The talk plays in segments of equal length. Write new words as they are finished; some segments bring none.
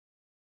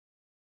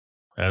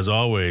As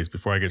always,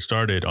 before I get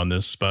started on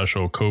this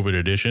special COVID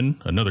edition,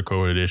 another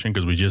COVID edition,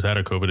 because we just had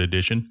a COVID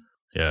edition.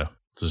 Yeah,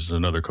 this is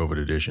another COVID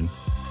edition.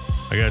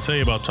 I got to tell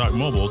you about Talk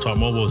Mobile. Talk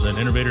Mobile is an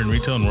innovator in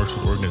retail and works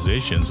with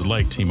organizations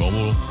like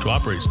T-Mobile to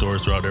operate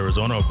stores throughout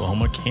Arizona,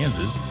 Oklahoma,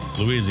 Kansas,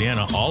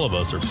 Louisiana. All of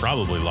us are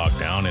probably locked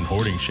down and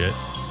hoarding shit.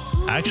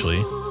 Actually,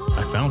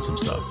 I found some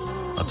stuff.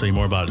 I'll tell you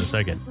more about it in a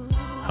second.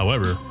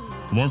 However,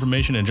 for more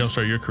information and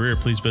jumpstart your career,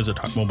 please visit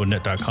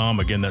TalkMobileNet.com.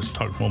 Again, that's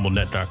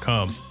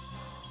TalkMobileNet.com.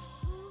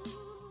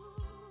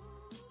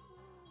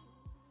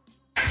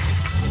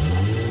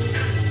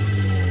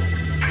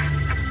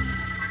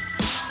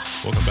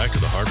 Welcome back to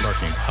the Hard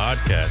Parking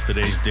Podcast.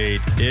 Today's date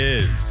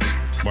is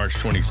March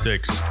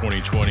 26,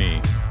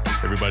 2020.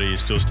 Everybody is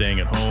still staying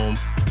at home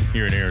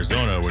here in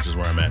Arizona, which is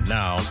where I'm at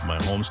now,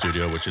 my home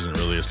studio, which isn't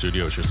really a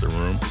studio, it's just a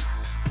room.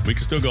 We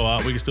can still go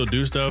out, we can still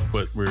do stuff,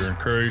 but we're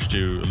encouraged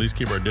to at least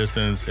keep our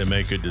distance and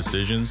make good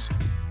decisions.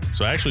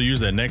 So I actually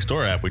used that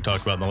Nextdoor app we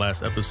talked about in the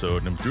last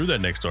episode, and through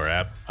that Nextdoor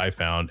app, I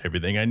found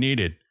everything I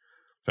needed.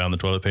 Found the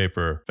toilet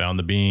paper, found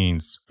the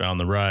beans, found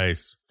the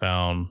rice,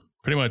 found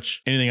pretty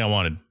much anything I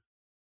wanted.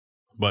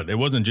 But it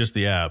wasn't just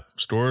the app.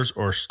 Stores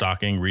are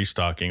stocking,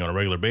 restocking on a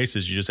regular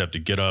basis. You just have to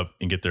get up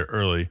and get there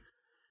early.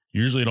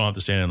 Usually you don't have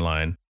to stand in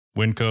line.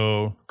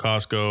 Winco,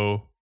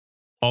 Costco,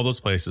 all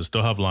those places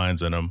still have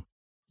lines in them.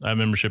 I have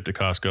membership to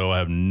Costco. I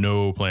have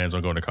no plans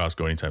on going to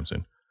Costco anytime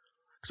soon.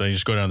 Because I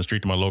just go down the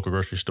street to my local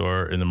grocery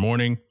store in the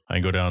morning. I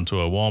can go down to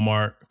a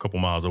Walmart a couple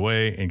miles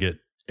away and get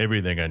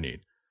everything I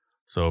need.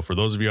 So for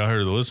those of you out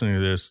here that are listening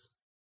to this,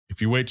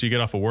 if you wait till you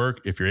get off of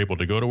work, if you're able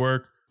to go to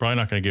work, probably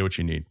not going to get what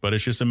you need. But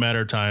it's just a matter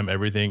of time.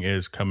 Everything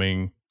is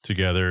coming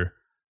together.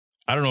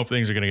 I don't know if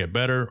things are going to get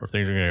better or if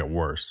things are going to get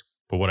worse.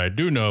 But what I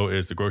do know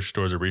is the grocery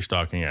stores are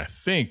restocking. I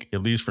think,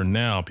 at least for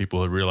now,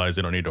 people have realized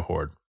they don't need to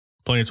hoard.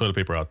 Plenty of toilet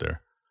paper out there.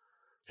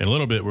 In a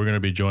little bit, we're going to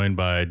be joined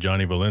by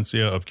Johnny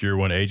Valencia of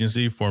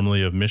GearOneAgency,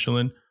 formerly of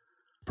Michelin.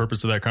 The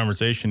purpose of that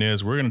conversation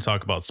is we're going to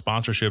talk about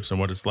sponsorships and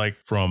what it's like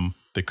from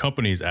the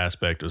company's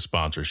aspect of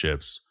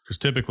sponsorships. Because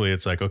typically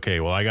it's like, okay,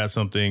 well, I got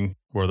something,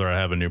 whether I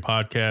have a new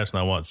podcast and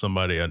I want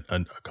somebody, a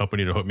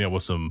company to hook me up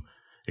with some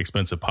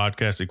expensive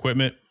podcast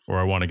equipment, or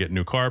I want to get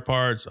new car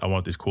parts. I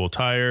want these cool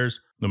tires,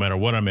 no matter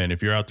what I'm in.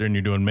 If you're out there and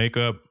you're doing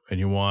makeup and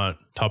you want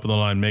top of the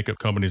line makeup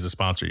companies to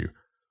sponsor you,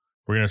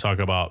 we're going to talk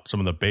about some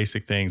of the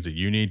basic things that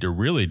you need to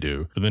really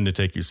do for them to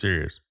take you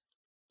serious.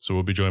 So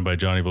we'll be joined by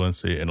Johnny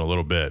Valencia in a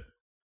little bit.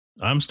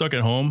 I'm stuck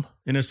at home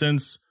in a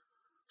sense.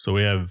 So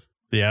we have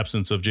the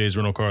absence of Jay's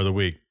rental car of the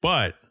week,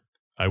 but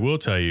I will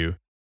tell you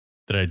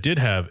that I did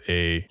have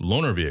a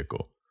loaner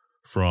vehicle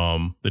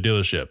from the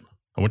dealership.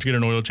 I went to get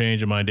an oil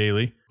change in my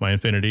daily, my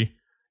Infinity,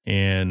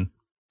 and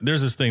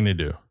there's this thing they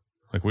do.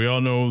 Like we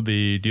all know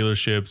the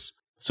dealerships,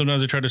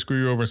 sometimes they try to screw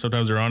you over and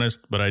sometimes they're honest,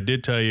 but I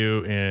did tell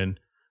you, and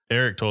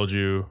Eric told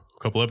you a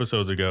couple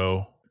episodes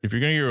ago, if you're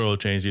going to get your oil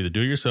change, either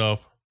do it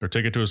yourself or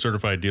take it to a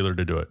certified dealer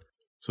to do it.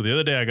 So the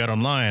other day I got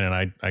online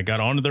and I got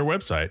onto their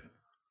website,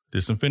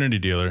 this Infinity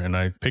dealer, and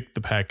I picked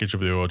the package of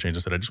the oil change. I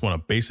said, I just want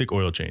a basic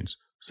oil change,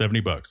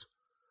 $70.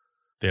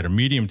 They had a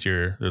medium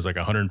tier. There's like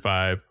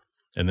 105.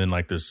 And then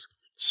like this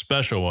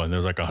special one,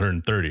 there's like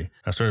 130.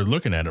 I started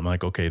looking at it. I'm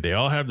like, okay, they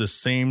all have the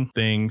same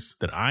things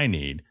that I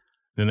need.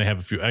 Then they have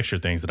a few extra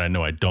things that I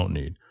know I don't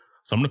need.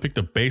 So I'm going to pick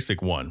the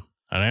basic one.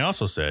 And I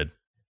also said,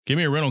 give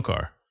me a rental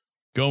car.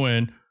 Go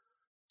in,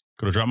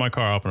 go to drop my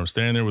car off, and I'm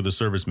standing there with the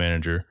service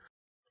manager.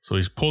 So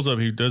he pulls up,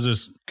 he does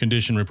this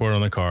condition report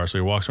on the car. So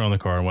he walks around the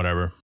car and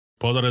whatever,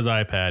 pulls out his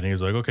iPad, and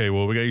he's like, okay,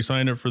 well, we got you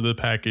signed up for the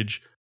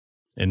package.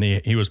 And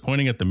he was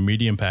pointing at the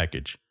medium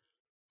package,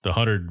 the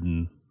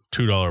 $102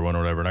 one or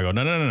whatever. And I go,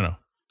 no.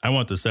 I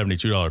want the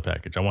 $72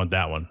 package. I want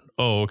that one.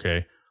 Oh,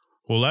 okay.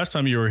 Well, last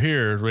time you were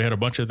here, we had a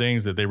bunch of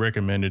things that they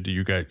recommended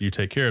you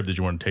take care of. Did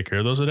you want to take care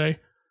of those today?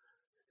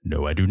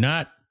 No, I do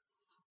not.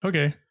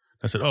 Okay.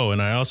 I said, oh,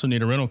 and I also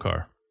need a rental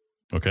car.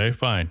 Okay,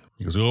 fine.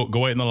 He goes, go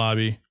wait in the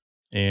lobby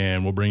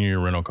and we'll bring you your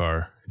rental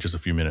car in just a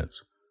few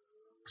minutes.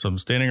 So I'm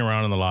standing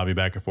around in the lobby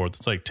back and forth.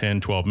 It's like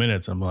 10, 12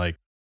 minutes. I'm like,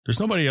 there's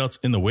nobody else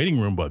in the waiting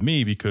room but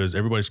me because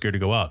everybody's scared to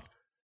go out.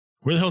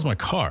 Where the hell's my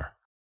car?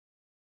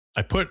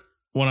 I put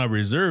when I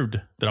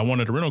reserved that I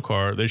wanted a rental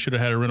car, they should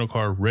have had a rental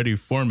car ready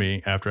for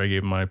me after I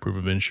gave my proof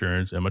of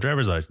insurance and my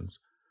driver's license.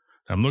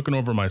 I'm looking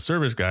over my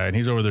service guy and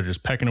he's over there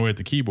just pecking away at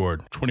the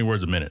keyboard, 20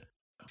 words a minute.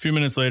 A few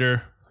minutes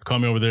later, call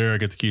me over there. I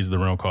get the keys to the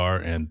rental car,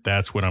 and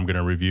that's what I'm going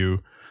to review.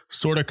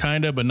 Sort of,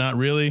 kind of, but not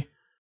really.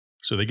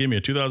 So they gave me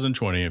a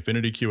 2020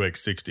 Infiniti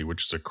QX60,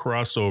 which is a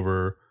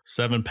crossover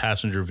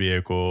 7-passenger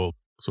vehicle.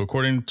 So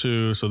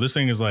this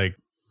thing is like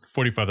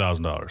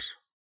 $45,000,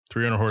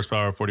 300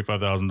 horsepower,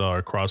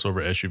 $45,000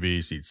 crossover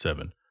SUV, seat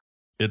 7.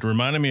 It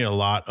reminded me a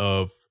lot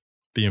of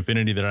the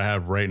Infiniti that I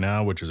have right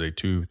now, which is a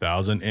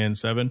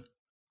 2007.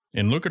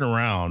 And looking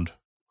around,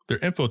 their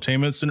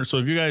infotainment center. So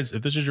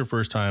if this is your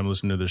first time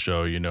listening to the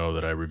show, you know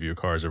that I review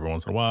cars every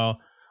once in a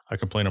while. I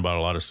complain about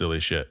a lot of silly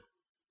shit.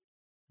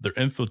 Their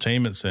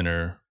infotainment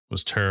center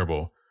was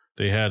terrible.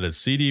 They had a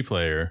CD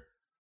player.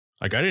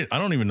 Like I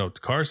don't even know,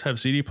 cars have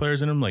CD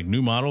players in them, like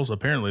new models.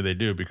 Apparently they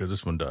do because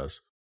this one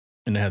does.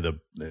 and it had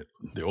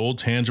the old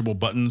tangible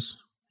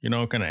buttons,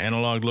 kind of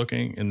analog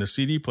looking. And the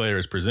CD player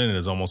is presented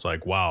as almost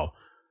like, wow,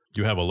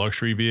 you have a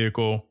luxury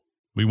vehicle.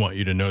 We want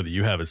you to know that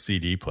you have a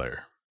CD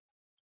player.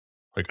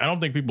 Like, I don't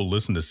think people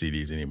listen to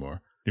CDs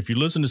anymore. If you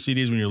listen to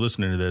CDs when you're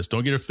listening to this,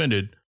 don't get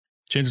offended.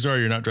 Chances are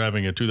you're not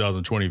driving a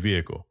 2020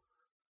 vehicle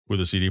with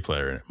a CD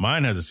player in it.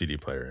 Mine has a CD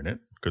player in it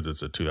because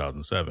it's a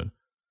 2007.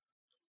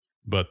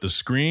 But the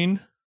screen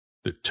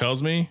that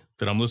tells me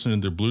that I'm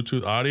listening to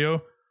Bluetooth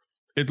audio,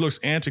 it looks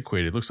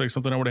antiquated. It looks like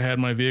something I would have had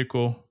in my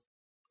vehicle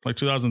like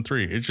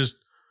 2003. It's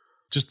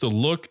just the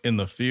look and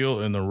the feel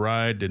and the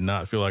ride did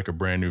not feel like a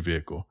brand new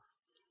vehicle.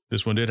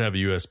 This one did have a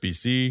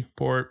USB-C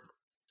port,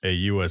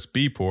 a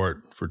USB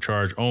port for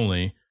charge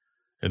only,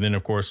 and then,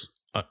 of course,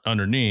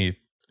 underneath,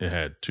 it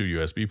had 2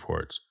 USB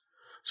ports.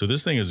 So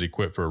this thing is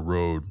equipped for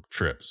road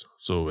trips.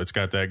 So it's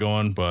got that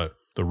going, but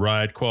the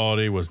ride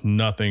quality was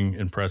nothing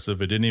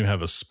impressive. It didn't even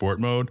have a sport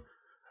mode.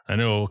 I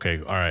know, okay,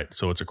 all right,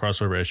 so it's a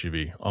crossover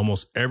SUV.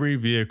 Almost every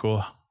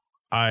vehicle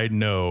I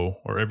know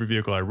or every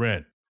vehicle I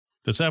rent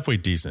that's halfway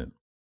decent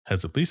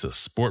has at least a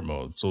sport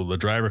mode so the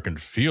driver can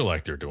feel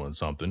like they're doing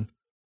something.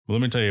 Well,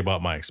 let me tell you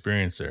about my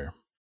experience there.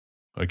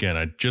 Again,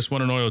 I just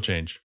want an oil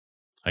change.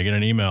 I get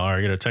an email or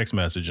I get a text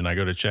message and I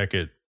go to check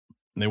it.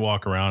 And they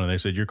walk around and they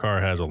said, your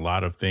car has a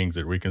lot of things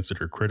that we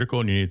consider critical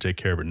and you need to take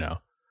care of it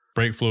now.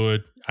 Brake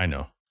fluid, I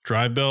know.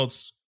 Drive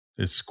belts,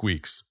 it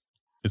squeaks.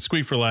 It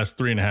squeaked for the last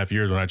 3.5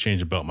 years when I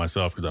changed the belt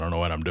myself because I don't know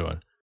what I'm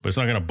doing. But it's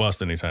not going to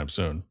bust anytime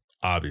soon,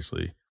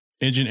 obviously.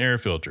 Engine air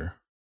filter.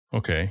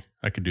 Okay,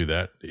 I could do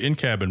that. The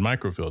in-cabin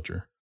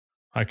microfilter.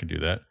 I could do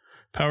that.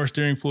 Power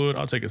steering fluid,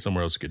 I'll take it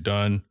somewhere else to get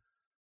done.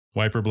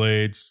 Wiper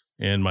blades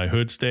and my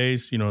hood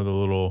stays, the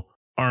little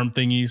arm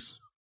thingies.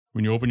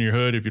 When you open your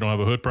hood, if you don't have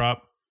a hood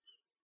prop,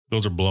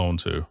 those are blown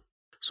too.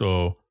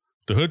 So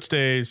the hood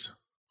stays,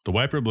 the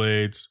wiper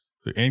blades,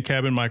 the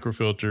in-cabin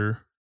microfilter,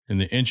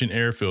 and the engine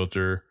air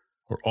filter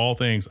are all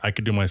things I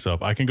could do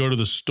myself. I can go to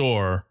the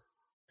store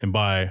and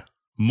buy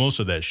most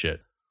of that shit.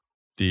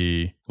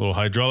 The little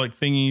hydraulic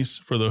thingies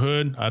for the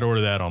hood, I'd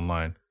order that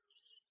online.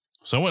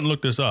 So I went and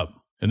looked this up.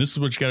 And this is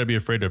what you got to be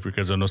afraid of,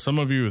 because I know some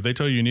of you, if they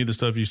tell you need the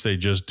stuff, you say,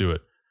 just do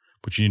it.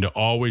 But you need to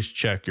always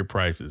check your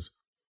prices,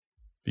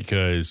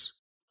 because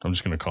I'm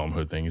just going to call them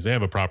hood thingies. They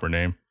have a proper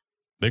name.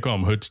 They call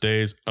them hood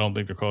stays. I don't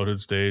think they're called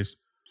hood stays.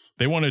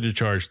 They wanted to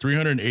charge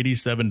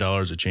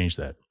 $387 to change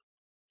that.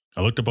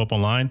 I looked up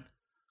online.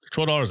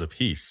 They're $12 a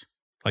piece.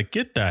 Like,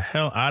 get the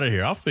hell out of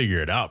here. I'll figure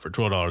it out for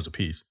 $12 a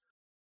piece.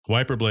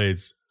 Wiper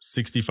blades,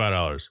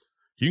 $65.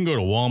 You can go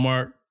to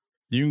Walmart.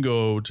 You can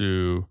go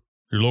to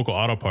your local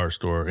auto parts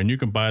store, and you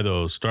can buy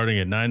those starting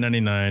at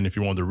 $9.99. If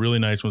you want the really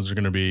nice ones, they're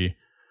going to be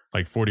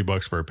like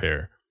 $40 for a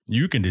pair.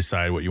 You can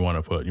decide what you want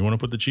to put. You want to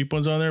put the cheap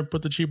ones on there?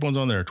 Put the cheap ones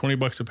on there.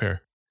 $20 a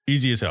pair.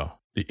 Easy as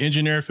hell. The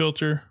engine air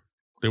filter,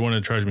 they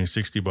wanted to charge me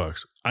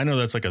 $60. I know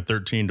that's like a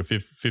 $13 to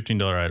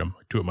 $15 item.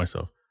 I do it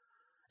myself.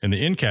 And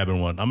the in-cabin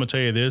one, I'm going to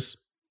tell you this.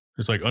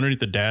 It's like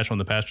underneath the dash on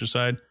the passenger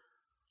side.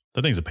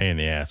 That thing's a pain in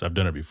the ass. I've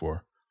done it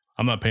before.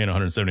 I'm not paying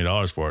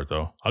 $170 for it,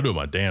 though. I'll do it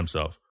my damn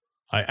self.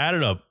 I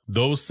added up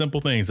those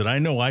simple things that I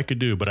know I could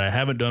do, but I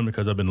haven't done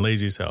because I've been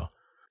lazy as hell.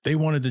 They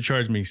wanted to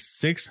charge me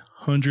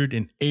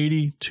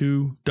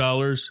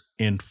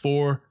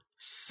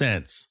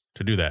 $682.04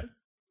 to do that.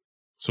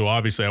 So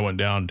obviously I went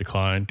down,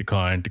 decline,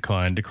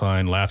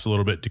 laughed a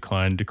little bit,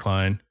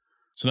 decline.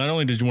 So not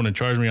only did you want to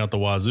charge me out the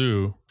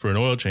wazoo for an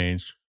oil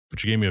change,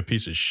 but you gave me a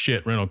piece of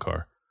shit rental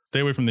car. Stay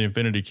away from the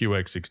Infiniti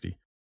QX60.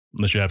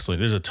 Unless you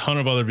absolutely, there's a ton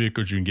of other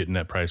vehicles you can get in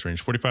that price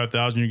range.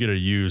 $45,000, you get a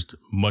used,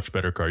 much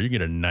better car. You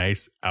get a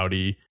nice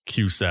Audi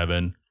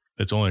Q7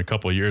 that's only a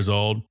couple of years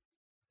old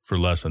for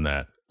less than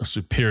that. A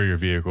superior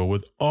vehicle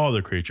with all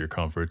the creature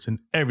comforts and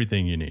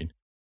everything you need.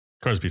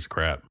 Car's a piece of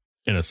crap,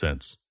 in a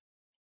sense.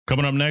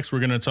 Coming up next, we're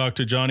going to talk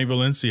to Johnny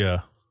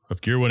Valencia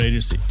of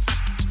GearOneAgency.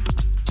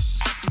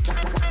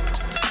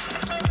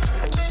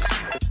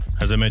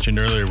 As I mentioned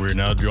earlier, we're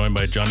now joined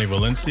by Johnny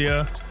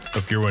Valencia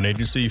of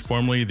GearOneAgency,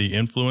 formerly the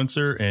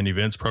influencer and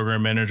events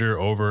program manager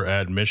over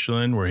at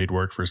Michelin, where he'd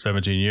worked for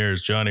 17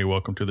 years. Johnny,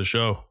 welcome to the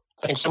show.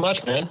 Thanks so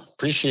much, man.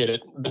 Appreciate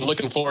it. Been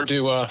looking forward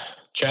to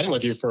chatting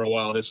with you for a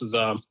while. This is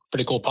a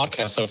pretty cool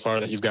podcast so far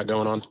that you've got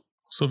going on.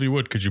 So if you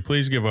would, could you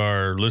please give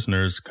our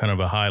listeners kind of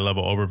a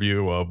high-level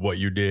overview of what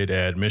you did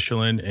at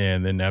Michelin,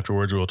 and then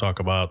afterwards we'll talk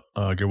about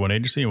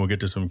GearOneAgency, and we'll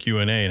get to some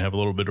Q&A and have a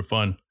little bit of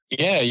fun.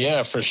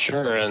 Yeah, for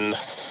sure. And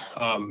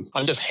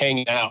I'm just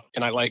hanging out,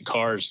 and I like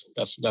cars.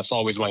 That's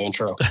always my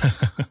intro.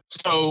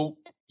 So,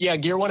 yeah,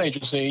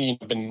 GearOneAgency,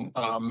 I've been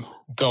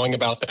going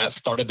about that,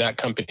 started that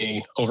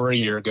company over a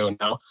year ago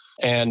now.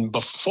 And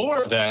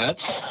before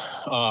that,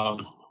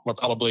 where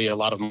probably a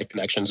lot of my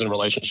connections and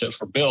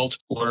relationships were built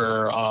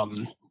were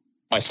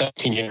my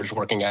 17 years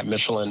working at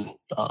Michelin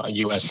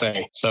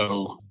USA.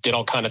 So did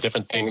all kind of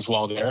different things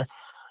while there.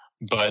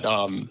 But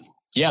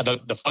yeah,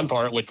 the fun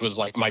part, which was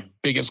like my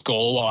biggest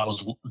goal while I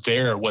was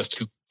there, was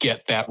to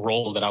get that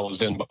role that I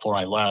was in before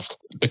I left,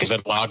 because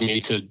it allowed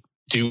me to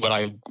do what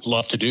I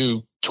love to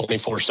do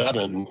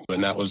 24/7.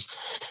 And that was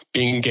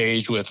being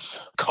engaged with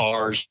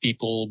cars,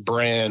 people,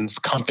 brands,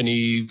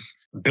 companies,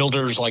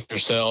 builders like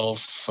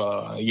yourself,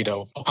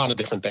 a ton of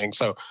different things.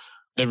 So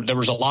there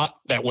was a lot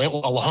that went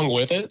along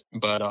with it,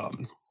 but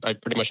I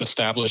pretty much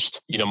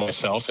established,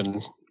 myself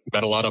and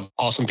met a lot of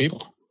awesome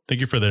people. Thank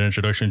you for that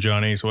introduction,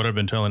 Johnny. So what I've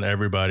been telling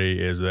everybody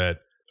is that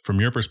from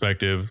your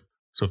perspective,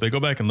 so if they go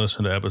back and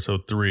listen to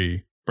episode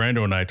 3,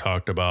 Brando and I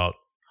talked about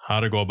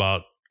how to go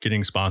about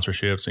getting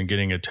sponsorships and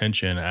getting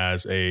attention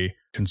as a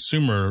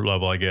consumer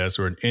level, I guess,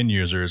 or an end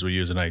user as we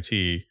use in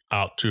IT,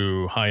 out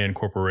to high-end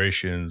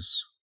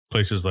corporations,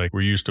 places like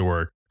we used to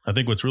work. I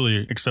think what's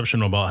really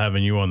exceptional about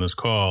having you on this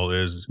call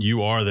is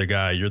you are the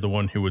guy, you're the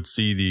one who would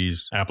see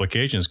these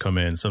applications come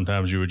in.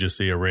 Sometimes you would just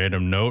see a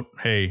random note,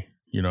 hey,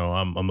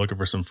 I'm looking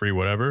for some free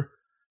whatever,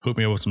 hook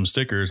me up with some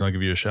stickers and I'll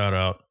give you a shout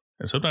out.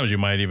 And sometimes you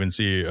might even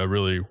see a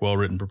really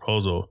well-written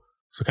proposal.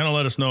 So kind of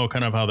let us know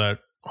kind of how that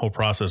whole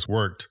process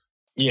worked.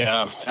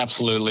 Yeah,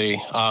 absolutely.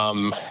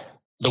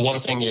 The one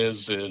thing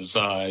is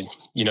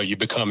you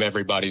become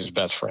everybody's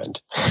best friend,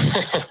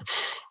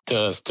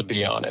 to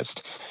be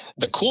honest.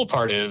 The cool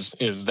part is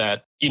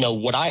that,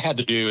 what I had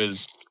to do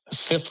is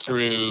sift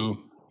through,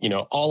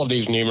 all of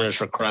these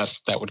numerous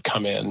requests that would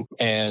come in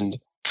and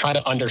try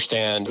to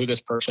understand who this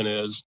person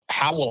is.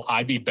 How will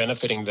I be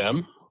benefiting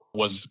them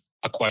was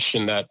a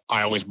question that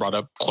I always brought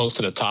up close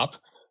to the top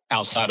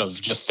outside of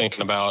just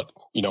thinking about,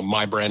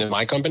 my brand and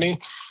my company.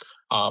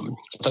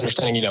 It's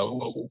understanding,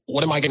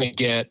 what am I going to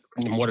get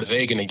and what are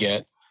they going to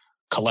get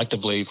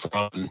collectively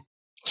from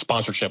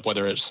sponsorship,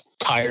 whether it's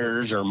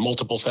tires or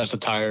multiple sets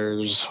of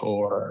tires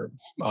or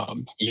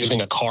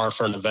using a car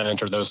for an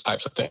event or those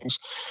types of things.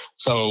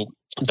 So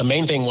the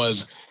main thing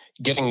was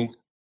getting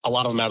a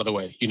lot of them out of the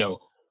way.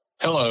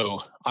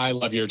 Hello, I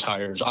love your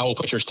tires. I will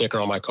put your sticker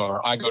on my car.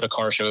 I go to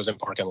car shows and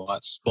parking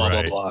lots, blah,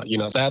 right. blah,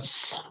 blah.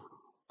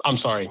 I'm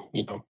sorry,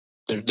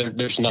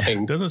 there's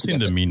nothing. It doesn't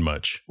seem to mean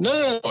much.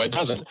 No, it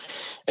doesn't.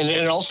 And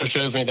it also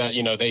shows me that,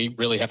 they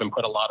really haven't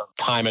put a lot of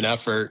time and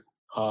effort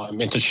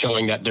into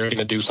showing that they're going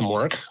to do some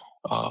work.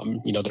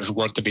 There's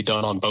work to be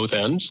done on both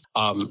ends.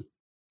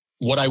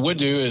 What I would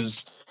do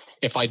is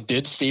if I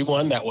did see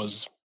one that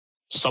was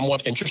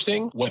somewhat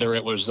interesting, whether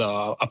it was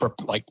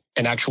like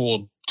an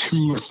actual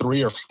 2 or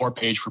 3 or 4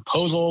 page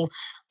proposal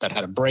that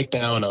had a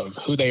breakdown of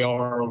who they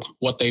are,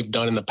 what they've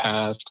done in the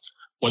past,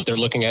 what they're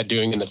looking at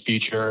doing in the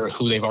future,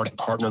 who they've already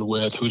partnered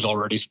with, who's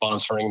already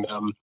sponsoring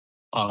them,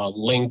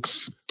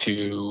 links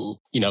to,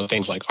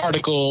 things like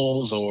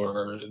articles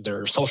or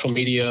their social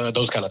media,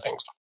 those kind of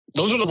things.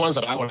 Those are the ones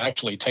that I would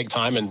actually take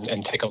time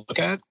and take a look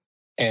at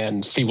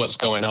and see what's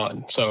going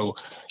on. So,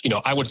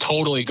 I would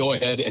totally go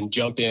ahead and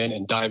jump in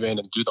and dive in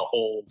and do the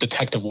whole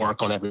detective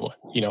work on everyone.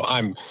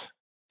 I'm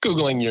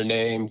Googling your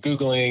name,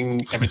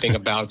 Googling everything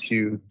about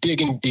you,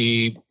 digging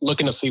deep,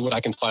 looking to see what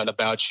I can find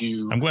about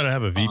you. I'm glad I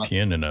have a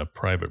VPN and a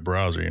private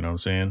browser, you know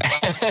what I'm saying?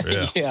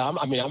 Yeah,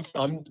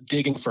 I'm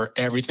digging for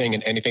everything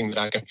and anything that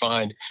I can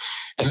find.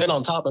 And then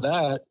on top of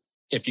that,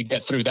 if you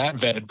get through that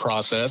vetted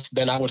process,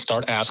 then I would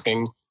start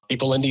asking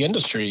people in the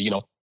industry,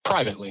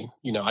 privately.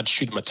 I'd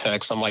shoot them a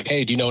text. I'm like,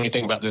 hey, do you know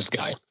anything about this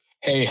guy?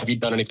 Hey, have you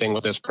done anything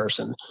with this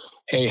person?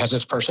 Hey, has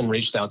this person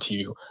reached out to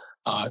you?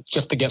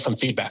 Just to get some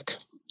feedback.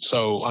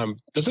 So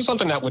this is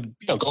something that would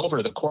go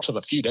over the course of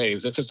a few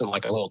days. This isn't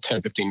like a little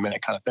 10, 15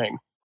 minute kind of thing.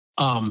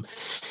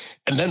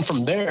 And then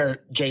from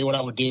there, Jay, what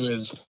I would do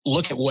is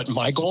look at what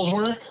my goals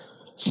were.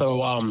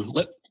 So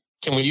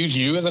can we use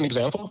you as an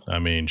example? I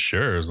mean,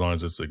 sure, as long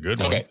as it's a good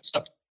one. Okay.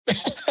 So,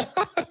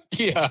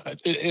 yeah,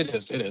 it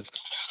is.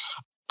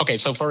 Okay,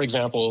 so for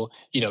example,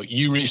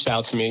 you reached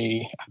out to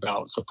me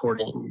about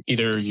supporting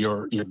either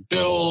your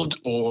build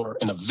or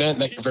an event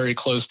that you're very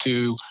close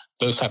to,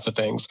 those types of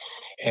things.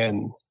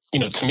 And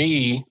to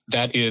me,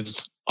 that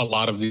is a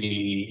lot of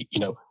the,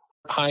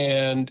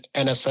 high-end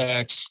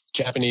NSX,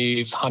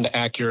 Japanese, Honda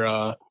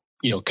Acura,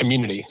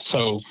 community.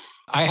 So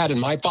I had in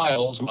my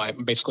files, my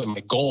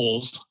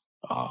goals,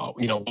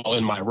 while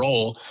in my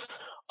role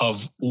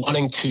of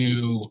wanting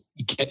to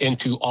get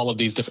into all of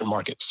these different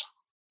markets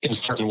in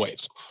certain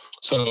ways.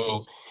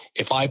 So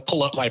if I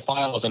pull up my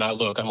files and I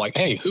look, I'm like,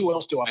 hey, who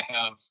else do I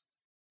have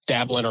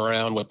dabbling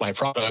around with my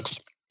products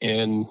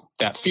in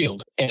that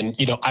field? And,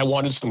 I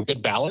wanted some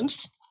good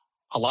balance.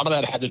 A lot of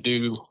that had to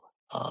do,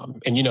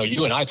 and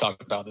you and I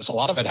talked about this, a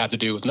lot of it had to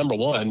do with, number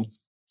one,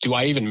 do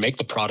I even make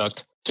the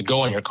product to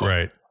go on your car?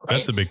 Right.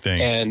 That's a big thing.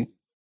 And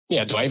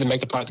yeah, do I even make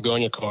the product to go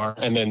on your car?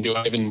 And then do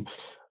I even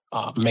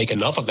make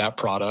enough of that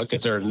product?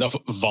 Is there enough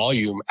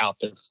volume out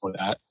there for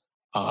that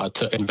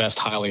to invest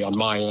highly on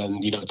my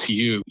end, to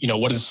you?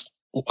 What is,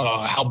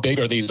 how big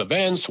are these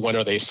events? When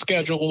are they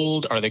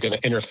scheduled? Are they going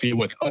to interfere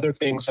with other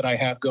things that I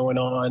have going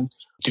on?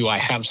 Do I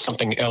have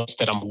something else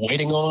that I'm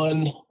waiting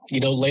on,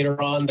 later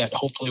on that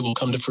hopefully will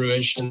come to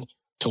fruition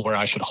to where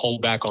I should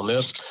hold back on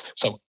this?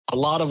 So a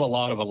lot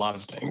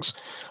of things.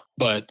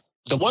 But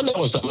the one that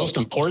was the most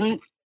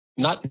important,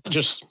 not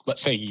just,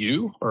 let's say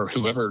you or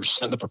whoever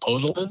sent the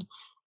proposal in,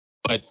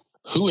 but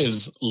who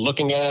is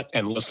looking at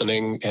and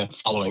listening and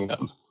following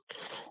them.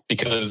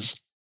 Because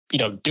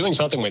doing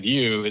something with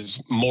you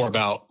is more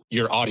about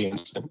your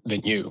audience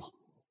than you.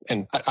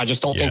 And I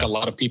just don't think a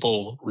lot of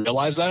people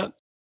realize that.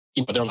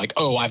 They're like,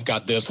 oh, I've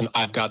got this and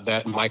I've got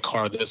that, and my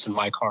car this and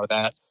my car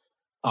that,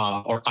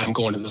 or I'm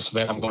going to this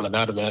event, I'm going to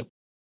that event.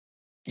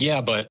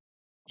 Yeah, but,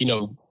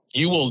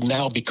 you will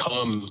now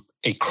become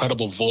a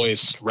credible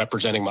voice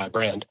representing my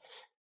brand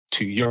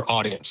to your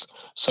audience.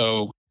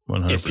 So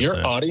 100%. if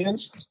your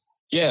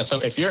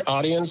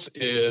audience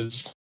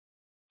is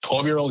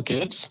 12-year-old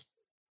kids,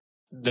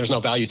 there's no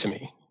value to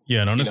me.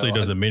 Yeah, and honestly, it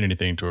doesn't mean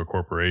anything to a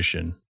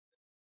corporation.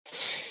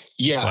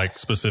 Yeah. Like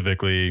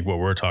specifically what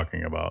we're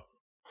talking about.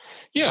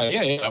 Yeah,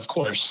 of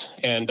course.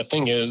 And the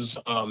thing is,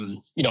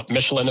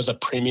 Michelin is a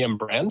premium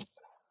brand.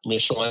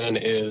 Michelin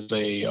is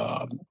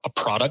a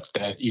product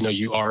that,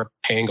 you are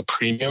paying a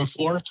premium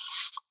for.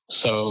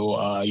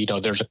 So,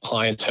 there's a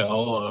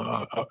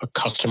clientele, a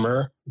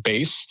customer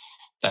base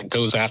that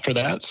goes after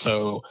that.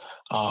 So,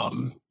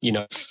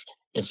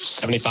 if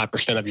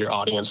 75% of your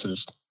audience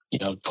is,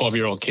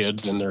 12-year-old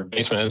kids in their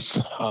basements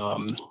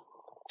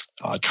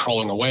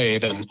trolling away,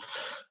 then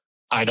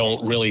I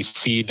don't really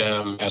see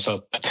them as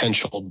a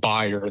potential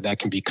buyer that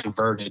can be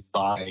converted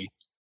by,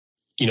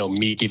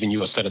 me giving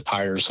you a set of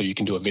tires so you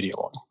can do a video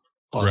on.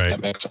 Right. If that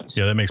makes sense.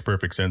 Yeah, that makes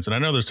perfect sense. And I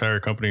know there's tire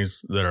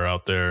companies that are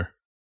out there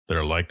that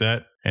are like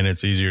that, and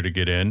it's easier to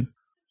get in.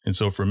 And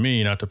so for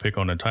me, not to pick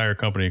on a tire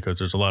company, because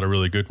there's a lot of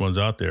really good ones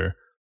out there,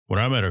 when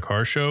I'm at a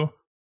car show,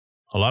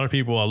 a lot of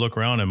people, I look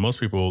around and most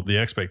people, the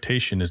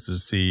expectation is to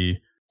see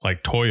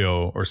like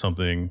Toyo or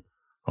something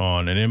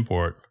on an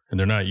import, and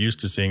they're not used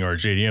to seeing, or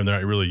JDM, they're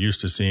not really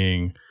used to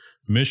seeing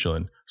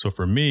Michelin. So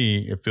for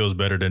me, it feels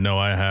better to know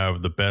I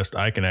have the best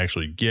I can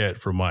actually get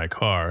for my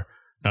car,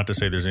 not to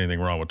say there's anything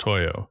wrong with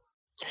Toyo.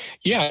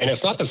 Yeah, and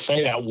it's not to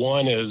say that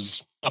one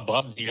is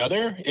above the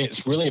other.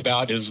 It's really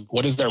about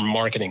what is their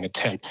marketing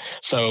intent.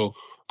 So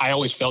I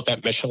always felt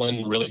that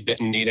Michelin really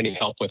didn't need any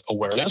help with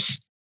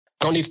awareness.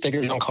 I don't need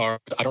stickers on cars.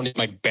 I don't need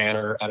my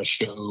banner at a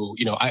show.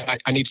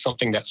 I need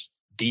something that's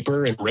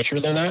deeper and richer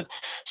than that.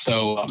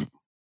 So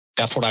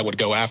that's what I would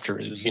go after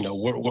is,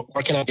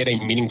 where can I get a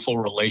meaningful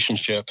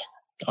relationship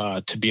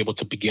to be able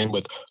to begin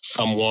with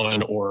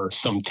someone or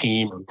some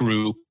team or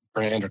group,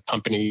 brand or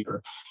company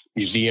or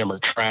museum or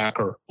track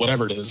or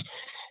whatever it is,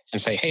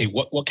 and say, hey,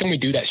 what can we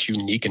do that's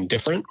unique and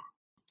different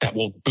that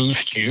will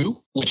boost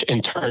you, which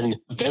in turn,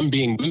 them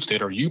being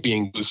boosted or you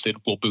being boosted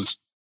will boost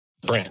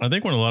the brand. I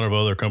think when a lot of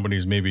other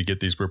companies maybe get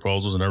these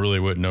proposals, and I really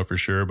wouldn't know for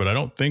sure, but I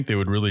don't think they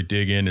would really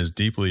dig in as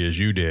deeply as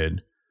you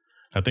did.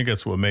 I think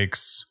that's what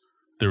makes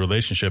the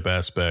relationship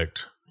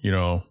aspect,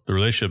 the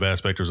relationship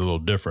aspect is a little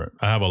different.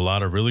 I have a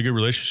lot of really good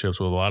relationships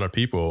with a lot of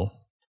people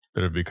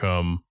that have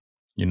become,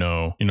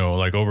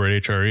 like over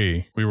at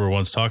HRE, we were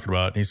once talking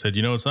about, and he said,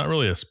 it's not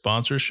really a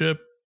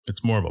sponsorship,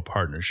 it's more of a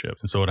partnership.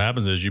 And so what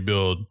happens is you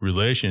build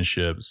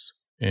relationships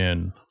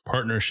and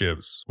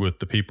partnerships with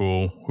the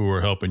people who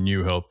are helping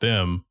you help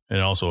them and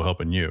also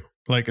helping you.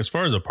 Like as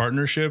far as a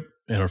partnership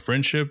and a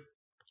friendship,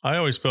 I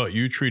always felt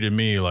you treated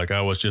me like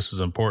I was just as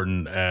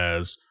important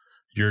as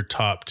your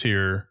top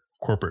tier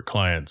corporate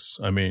clients.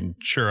 I mean,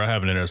 sure, I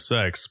have an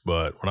NSX,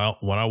 but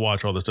when I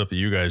watch all the stuff that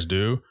you guys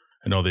do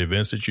and all the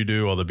events that you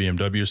do, all the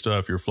BMW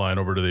stuff, you're flying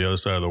over to the other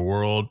side of the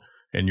world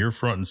and you're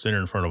front and center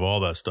in front of all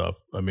that stuff.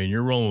 I mean,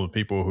 you're rolling with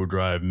people who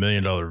drive $1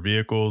 million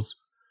vehicles.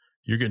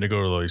 You're getting to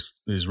go to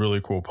these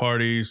really cool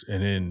parties,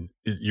 and then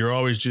you're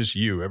always just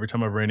you. Every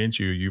time I've ran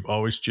into you, you've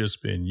always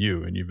just been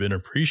you, and you've been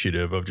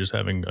appreciative of just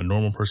having a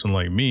normal person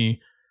like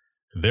me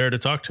there to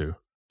talk to.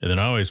 And then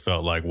I always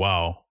felt like,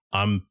 wow,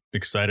 I'm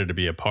excited to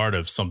be a part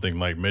of something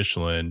like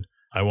Michelin.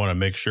 I want to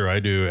make sure I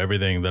do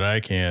everything that I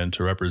can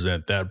to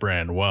represent that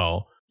brand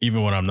well,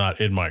 even when I'm not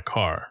in my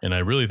car. And I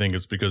really think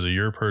it's because of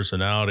your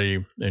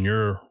personality and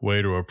your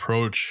way to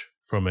approach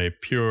from a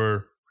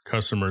pure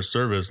customer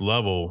service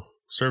level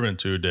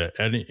servitude to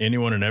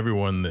anyone and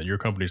everyone that your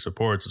company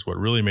supports is what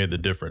really made the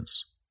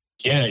difference.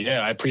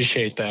 Yeah, I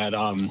appreciate that.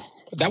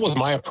 That was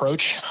my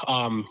approach.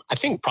 I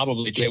think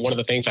probably, Jay, one of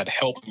the things that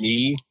helped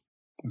me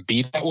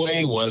be that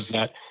way was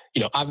that,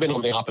 I've been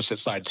on the opposite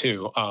side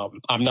too.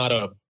 I'm not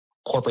a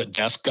corporate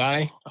desk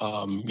guy.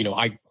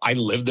 I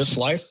live this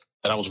life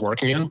that I was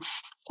working in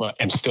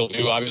and still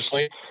do,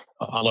 obviously.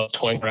 I love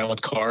toying around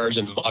with cars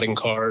and modding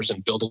cars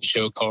and building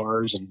show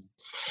cars. And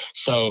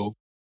so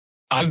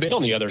I've been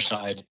on the other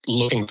side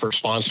looking for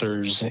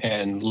sponsors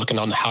and looking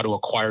on how to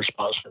acquire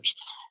sponsors.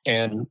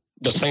 And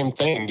the same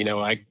thing,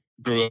 I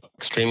grew up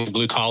extremely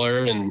blue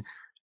collar and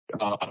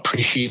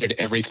appreciated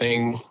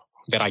everything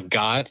that I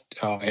got.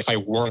 If I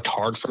worked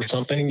hard for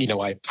something,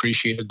 I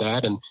appreciated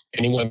that. And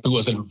anyone who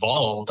was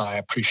involved, I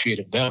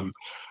appreciated them.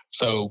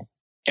 So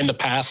in the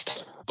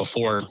past,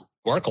 before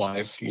work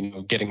life,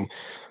 getting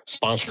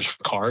sponsors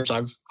for cars,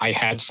 I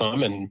had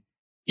some, and,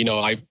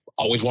 I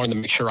always wanted to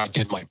make sure I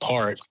did my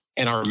part.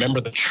 And I remember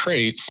the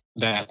traits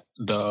that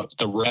the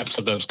reps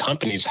of those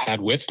companies had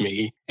with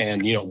me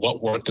and,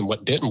 what worked and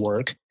what didn't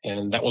work.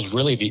 And that was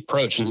really the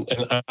approach. And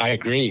I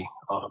agree.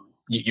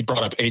 You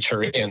brought up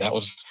HRE, and that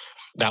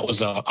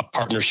was a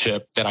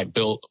partnership that I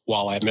built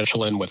while at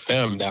Michelin with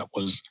them that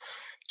was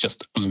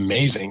just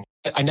amazing.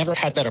 I never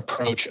had that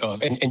approach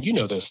of, and you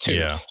know this too.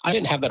 Yeah. I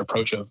didn't have that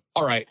approach of,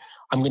 all right,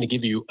 I'm going to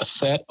give you a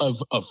set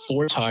of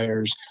 4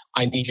 tires.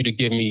 I need you to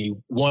give me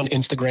one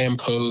Instagram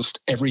post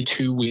every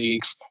 2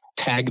 weeks.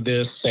 Tag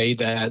this, say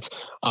that.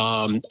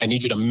 I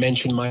need you to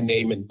mention my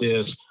name in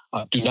this.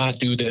 Do not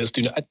do this.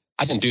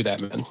 I didn't do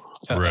that, man.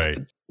 Right.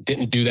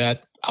 Didn't do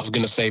that. I was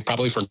going to say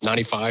probably for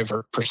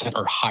 95%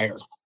 or higher.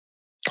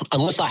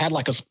 Unless I had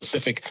like a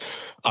specific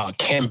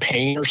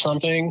campaign or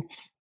something.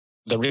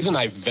 The reason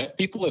I vet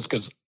people is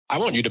because I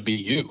want you to be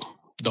you.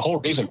 The whole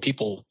reason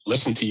people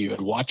listen to you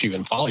and watch you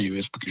and follow you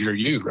is because you're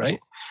you, right?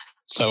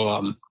 So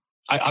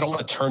I don't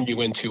want to turn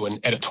you into an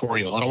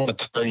editorial. I don't want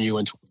to turn you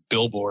into a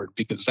billboard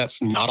because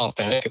that's not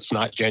authentic. It's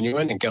not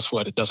genuine. And guess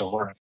what? It doesn't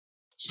work.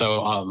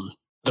 So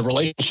the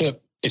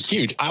relationship is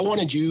huge. I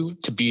wanted you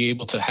to be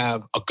able to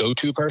have a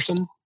go-to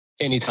person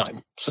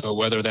anytime. So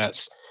whether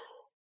that's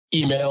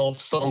email,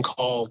 phone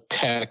call,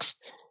 text,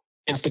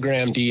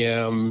 Instagram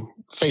DM,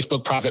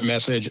 Facebook private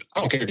message,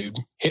 I don't care, dude.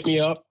 Hit me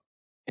up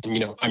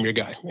and, I'm your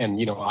guy. And,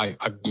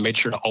 I've made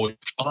sure to always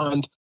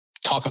respond,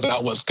 talk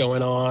about what's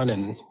going on.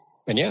 And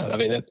yeah, I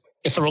mean,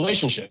 it's a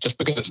relationship. Just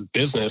because it's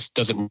business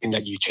doesn't mean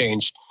that you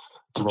change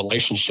the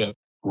relationship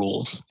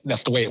rules.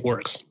 That's the way it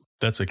works.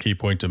 That's a key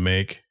point to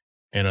make.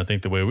 And I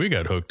think the way we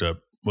got hooked up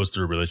was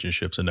through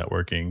relationships and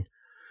networking.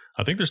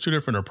 I think there's 2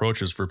 different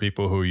approaches for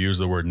people who use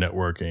the word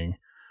networking.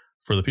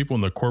 For the people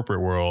in the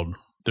corporate world,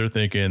 they're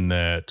thinking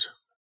that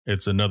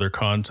it's another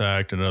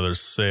contact, another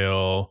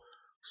sale,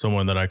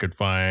 someone that I could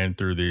find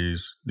through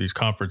these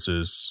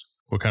conferences.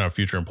 What kind of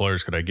future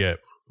employers could I get?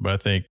 But I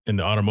think in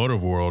the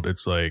automotive world,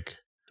 it's like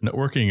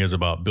networking is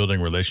about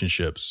building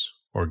relationships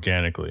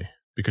organically,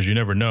 because you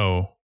never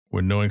know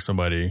when knowing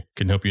somebody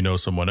can help you know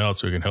someone else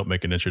who can help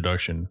make an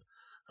introduction.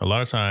 A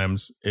lot of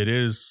times it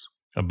is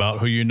about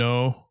who you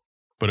know,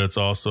 but it's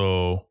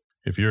also,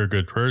 if you're a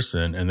good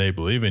person and they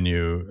believe in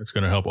you, it's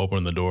going to help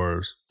open the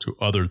doors to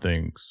other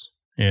things.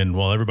 And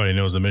while everybody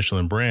knows the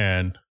Michelin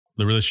brand,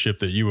 the relationship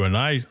that you and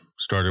I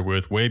started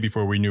with way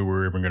before we knew we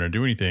were even going to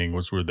do anything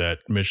was with that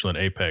Michelin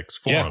Apex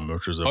forum,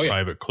 which was a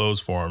private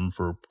closed forum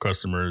for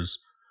customers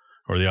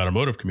or the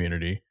automotive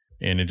community.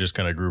 And it just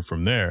kind of grew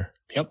from there.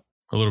 Yep.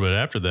 A little bit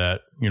after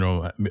that,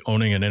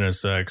 owning an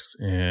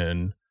NSX,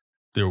 and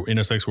the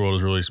NSX world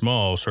is really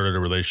small, started a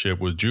relationship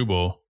with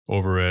Jubal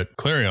over at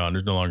Clarion,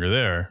 who's no longer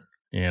there.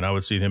 And I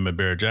would see him at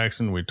Barrett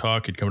Jackson. We'd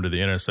talk. He'd come to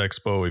the NS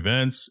Expo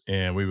events,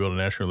 and we built a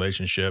national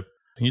relationship.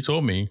 And he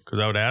told me, because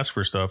I would ask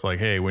for stuff like,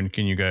 hey, when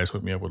can you guys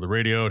hook me up with the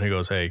radio? And he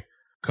goes, hey,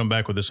 come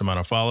back with this amount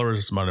of followers,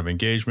 this amount of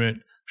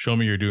engagement. Show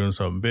me you're doing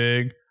something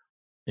big,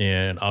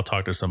 and I'll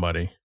talk to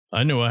somebody.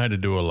 I knew I had to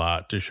do a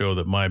lot to show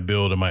that my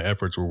build and my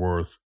efforts were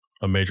worth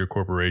a major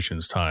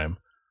corporation's time.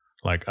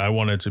 Like I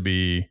wanted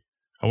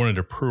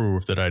to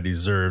prove that I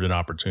deserved an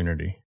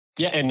opportunity.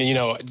 Yeah. And,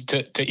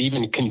 to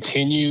even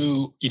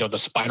continue, the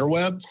spider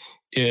web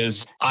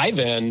is I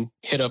then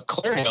hit up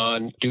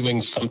Clarion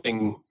doing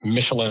something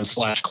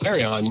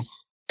Michelin/Clarion.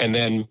 And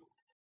then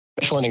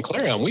Michelin and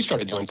Clarion, we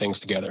started doing things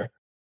together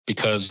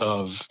because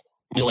of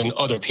knowing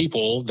other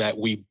people that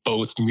we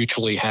both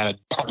mutually had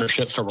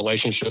partnerships or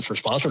relationships or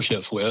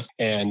sponsorships with.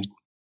 And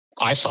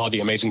I saw the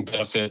amazing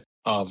benefit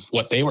of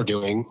what they were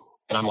doing.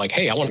 And I'm like,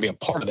 hey, I want to be a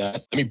part of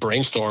that. Let me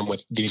brainstorm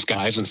with these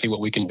guys and see what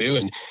we can do.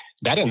 And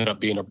that ended up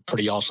being a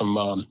pretty awesome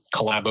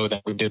collabo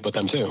that we did with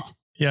them too.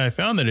 Yeah, I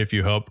found that if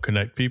you help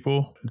connect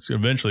people, it's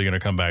eventually going to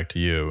come back to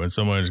you. And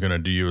someone is going to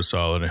do you a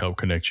solid and help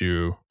connect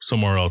you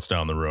somewhere else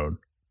down the road.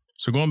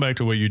 So going back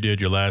to what you did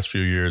your last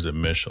few years at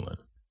Michelin,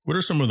 what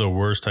are some of the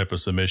worst type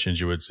of submissions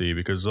you would see?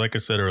 Because like I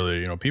said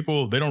earlier,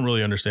 people, they don't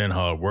really understand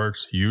how it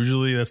works.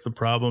 Usually that's the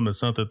problem.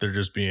 It's not that they're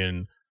just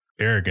being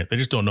arrogant. They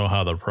just don't know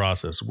how the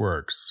process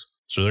works.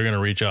 So they're going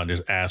to reach out and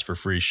just ask for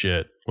free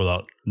shit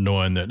without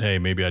knowing that, hey,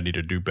 maybe I need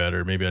to do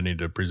better. Maybe I need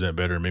to present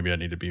better. Maybe I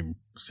need to be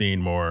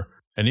seen more.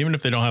 And even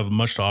if they don't have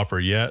much to offer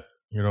yet,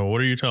 what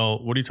do you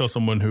tell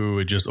someone who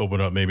would just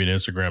open up maybe an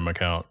Instagram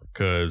account?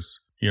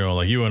 Because,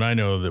 like you and I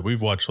know that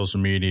we've watched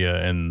social media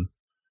and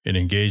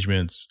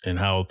engagements and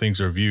how things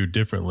are viewed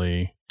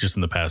differently just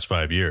in the past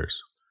 5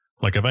 years.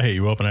 Like if I hit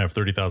you up and I have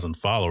 30,000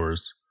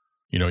 followers,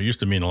 it used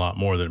to mean a lot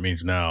more than it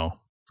means now.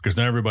 Because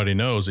now everybody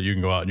knows that you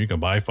can go out and you can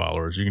buy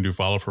followers. You can do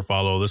follow for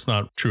follow. That's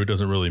not true. It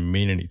doesn't really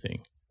mean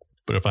anything.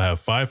 But if I have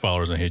 5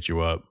 followers and I hit you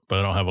up, but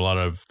I don't have a lot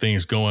of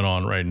things going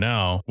on right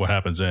now, what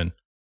happens then?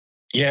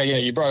 Yeah.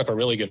 You brought up a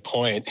really good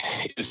point,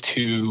 is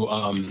to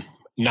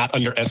not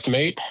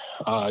underestimate.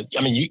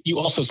 You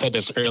also said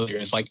this earlier.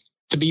 It's like,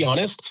 to be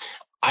honest,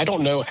 I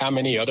don't know how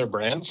many other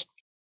brands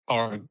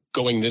are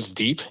going this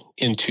deep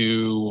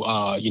into,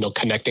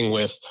 connecting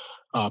with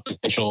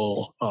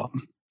potential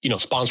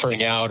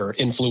sponsoring out or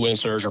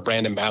influencers or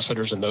brand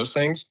ambassadors and those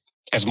things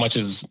as much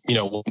as,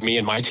 what me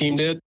and my team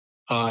did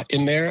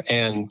in there.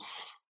 And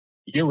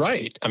you're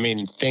right. I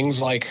mean,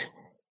 things like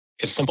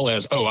as simple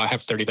as, I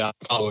have 30,000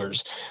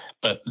 followers,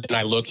 but then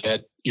I look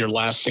at your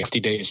last 60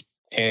 days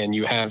and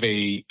you have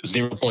a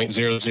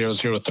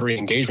 0.0003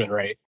 engagement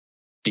rate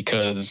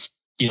because,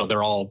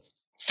 they're all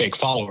fake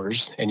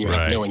followers and you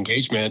have no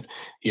engagement,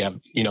 you have,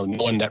 no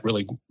one that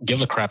really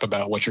gives a crap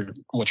about what you're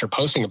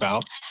posting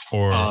about.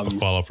 Or a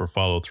follow for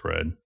follow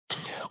thread.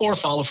 Or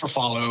follow for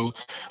follow.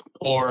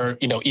 Or,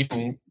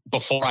 even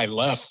before I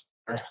left,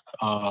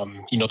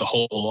 the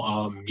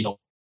whole,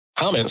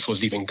 comments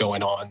was even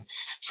going on.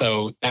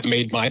 So that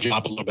made my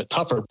job a little bit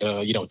tougher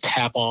to,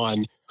 tap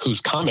on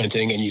who's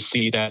commenting, and you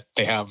see that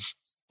they have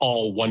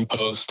all one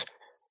post.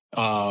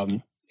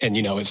 And,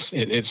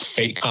 it's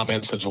fake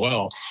comments as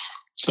well.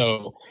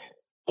 So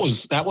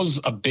that was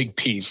a big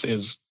piece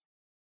is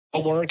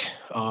homework.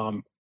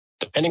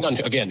 Depending on,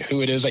 again,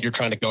 who it is that you're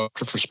trying to go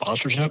after for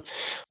sponsorship,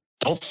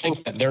 don't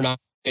think that they're not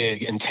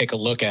big and take a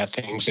look at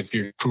things if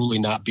you're truly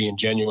not being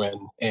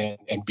genuine and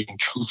being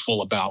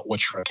truthful about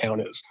what your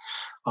account is.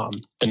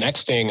 The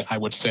next thing I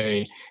would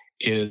say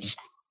is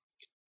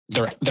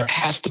there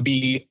has to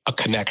be a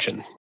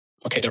connection.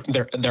 Okay,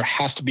 there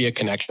has to be a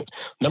connection.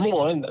 Number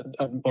one,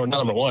 or not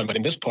number one, but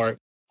in this part,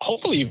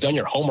 hopefully you've done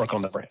your homework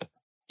on the brand.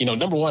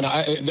 Number one,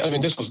 I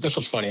mean, this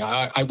was funny.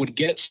 I would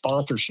get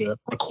sponsorship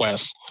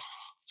requests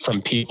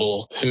from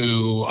people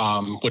who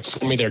would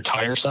send me their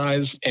tire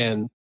size,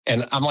 and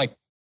I'm like,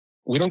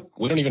 we don't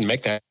even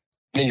make that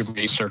any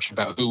research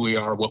about who we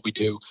are, what we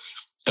do,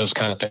 those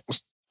kind of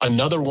things.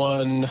 Another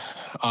one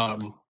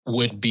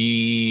would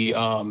be,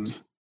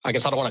 I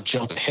guess I don't want to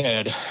jump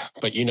ahead,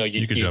 but you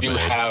do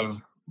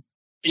have,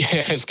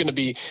 it's going to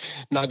be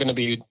not going to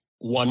be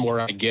one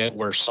where I get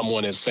where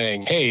someone is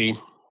saying, hey,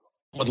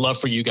 would love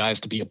for you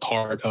guys to be a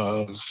part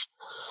of,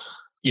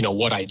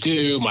 what I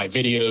do, my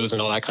videos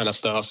and all that kind of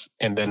stuff.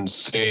 And then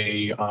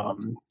say,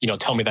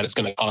 tell me that it's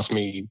going to cost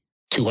me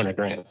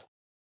 $200,000.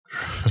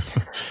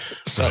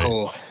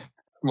 So right.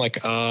 I'm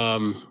like,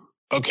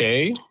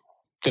 okay,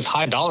 this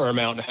high dollar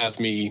amount has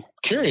me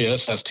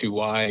curious as to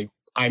why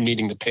I'm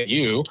needing to pay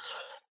you,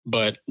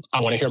 but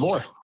I want to hear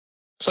more.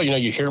 So,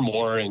 you hear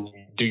more and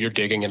you do your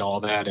digging and all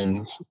that.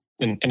 And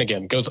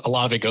again, a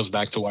lot of it goes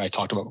back to what I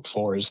talked about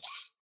before is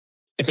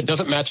if it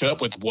doesn't match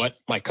up with what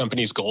my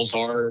company's goals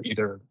are,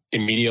 either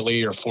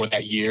immediately or for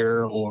that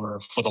year or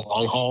for the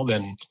long haul,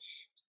 then,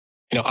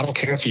 I don't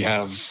care if you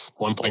have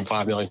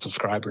 1.5 million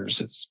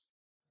subscribers.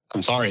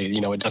 I'm sorry,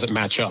 it doesn't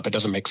match up. It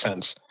doesn't make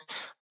sense.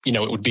 It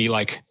would be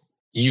like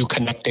you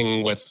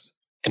connecting with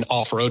an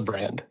off-road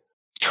brand.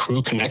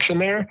 True connection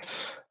there?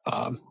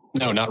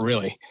 No, not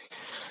really.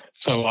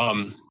 So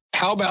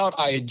how about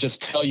I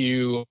just tell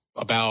you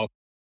about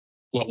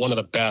what one of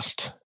the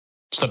best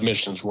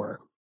submissions were?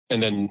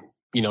 And then,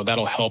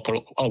 that'll help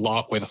a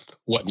lot with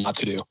what not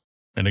to do.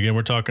 And again,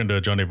 we're talking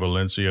to Johnny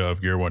Valencia of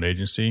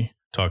GearOneAgency,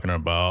 talking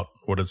about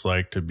what it's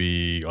like to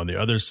be on the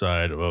other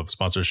side of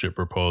sponsorship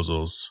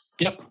proposals.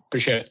 Yep,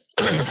 appreciate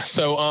it.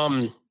 So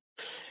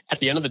at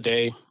the end of the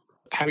day,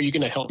 how are you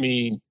going to help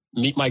me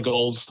meet my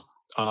goals?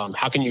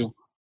 How can you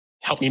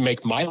help me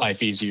make my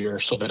life easier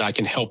so that I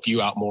can help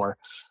you out more?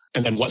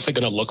 And then what's it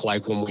going to look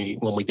like when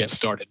we get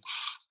started?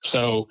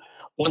 So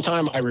one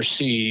time I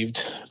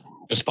received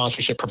a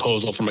sponsorship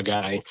proposal from a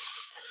guy,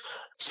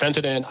 sent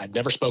it in. I'd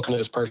never spoken to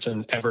this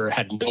person ever,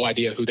 had no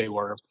idea who they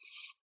were.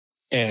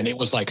 And it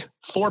was like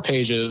 4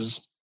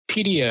 pages,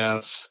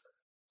 PDF,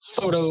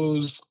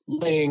 photos,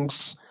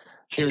 links.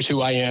 Here's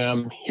who I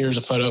am. Here's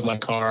a photo of my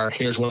car.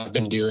 Here's what I've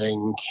been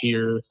doing.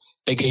 Here,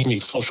 they gave me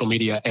social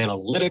media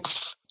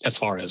analytics as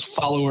far as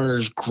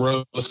followers,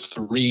 growth,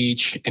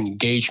 reach,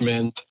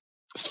 engagement,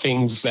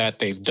 things that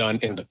they've done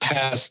in the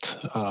past,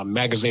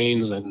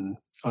 magazines and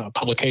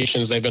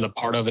publications they've been a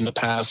part of in the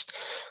past,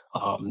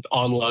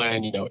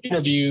 online,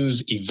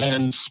 interviews,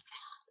 events,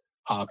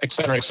 et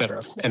cetera, et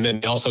cetera. And then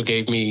they also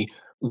gave me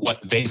what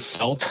they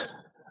felt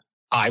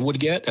I would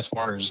get as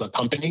far as a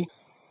company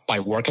by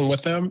working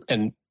with them.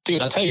 And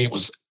dude, I'll tell you,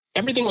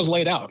 everything was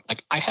laid out.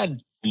 Like I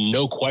had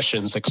no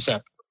questions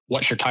except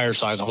what's your tire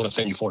size? I want to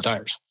send you 4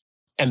 tires.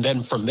 And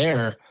then from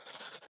there,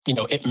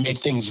 it made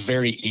things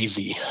very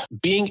easy.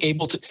 Being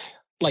able to,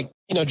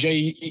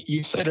 Jay,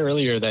 you said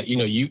earlier that,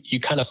 you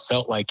kind of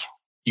felt like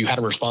you had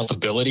a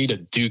responsibility to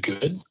do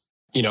good,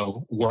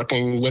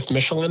 working with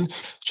Michelin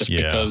just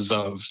because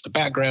of the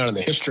background and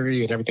the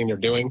history and everything they're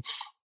doing.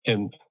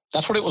 And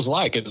that's what it was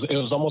like. It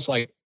was almost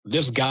like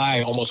this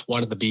guy almost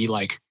wanted to be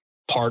like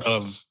part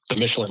of the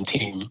Michelin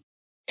team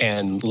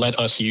and let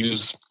us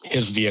use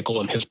his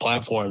vehicle and his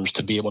platforms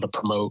to be able to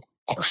promote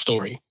our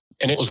story.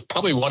 And it was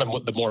probably one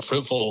of the more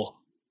fruitful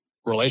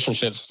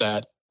relationships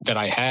that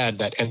I had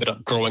that ended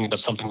up growing into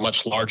something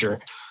much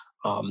larger.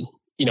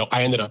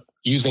 I ended up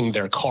using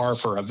their car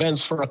for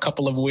events for a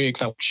couple of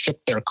weeks. I would ship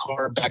their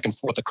car back and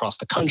forth across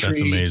the country.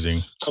 That's amazing.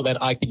 So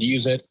that I could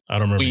use it. I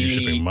don't remember you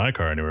shipping my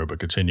car anywhere, but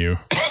continue.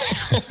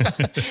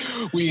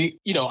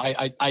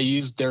 I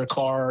used their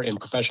car in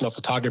professional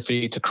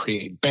photography to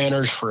create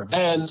banners for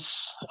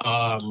events.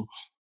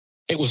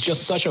 It was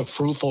just such a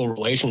fruitful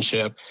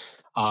relationship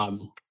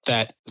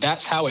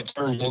that's how it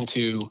turned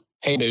into,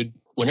 hey, dude,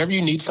 whenever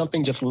you need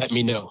something, just let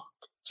me know.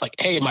 It's like,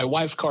 hey, my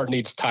wife's car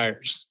needs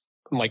tires.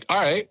 I'm like,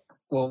 all right,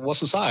 well,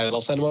 what's the size?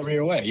 I'll send them over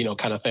your way,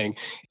 kind of thing.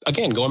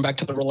 Again, going back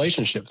to the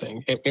relationship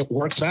thing, it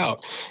works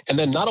out. And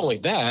then not only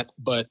that,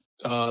 but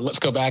let's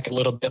go back a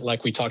little bit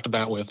like we talked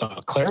about with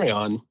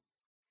Clarion,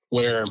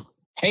 where,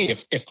 hey,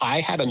 if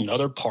I had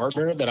another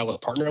partner that I was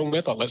partnering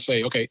with, let's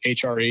say, okay,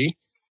 HRE,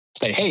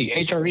 say,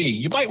 hey, HRE,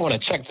 you might want to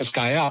check this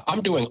guy out.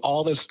 I'm doing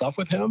all this stuff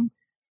with him.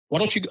 Why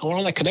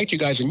don't I connect you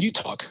guys and you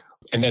talk?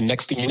 And then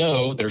next thing you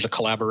know, there's a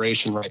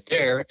collaboration right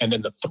there. And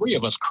then the three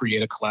of us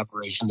create a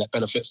collaboration that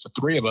benefits the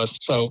three of us.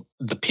 So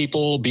the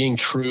people being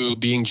true,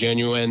 being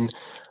genuine,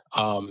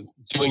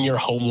 doing your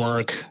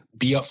homework,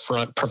 be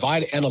upfront,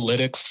 provide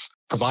analytics,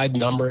 provide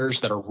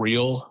numbers that are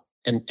real.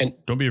 And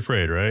don't be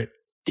afraid, right?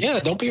 Yeah,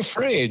 don't be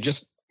afraid.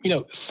 Just,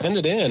 send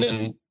it in,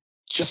 and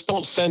just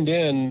don't send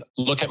in,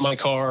 look at my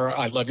car,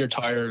 I love your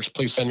tires,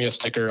 please send me a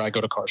sticker, I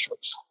go to car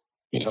shows.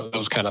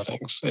 Those kind of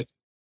things.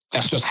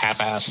 That's just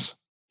half-ass.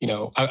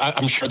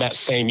 I'm sure that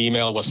same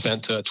email was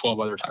sent to 12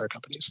 other tire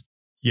companies.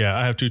 Yeah,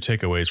 I have two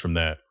takeaways from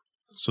that.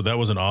 So that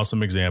was an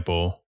awesome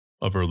example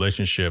of a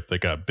relationship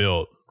that got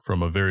built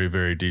from a very,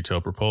 very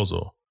detailed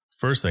proposal.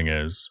 First thing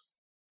is,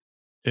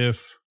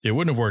 if it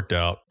wouldn't have worked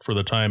out for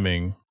the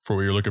timing for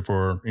what you're looking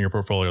for in your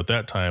portfolio at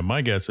that time,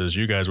 my guess is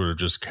you guys would have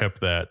just kept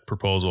that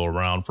proposal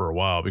around for a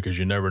while, because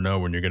you never know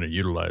when you're going to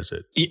utilize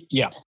it.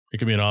 Yeah. It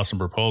can be an awesome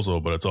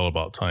proposal, but it's all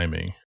about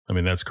timing. I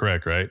mean, that's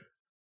correct, right?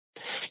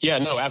 Yeah,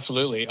 no,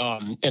 absolutely.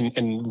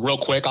 And real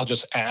quick, I'll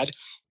just add,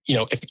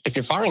 if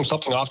you're firing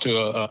something off to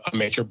a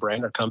major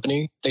brand or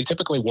company, they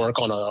typically work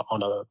on a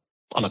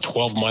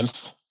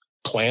 12-month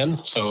plan.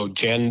 So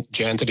Jan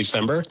to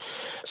December.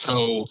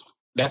 So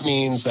that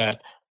means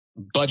that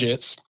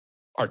budgets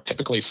are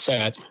typically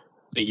set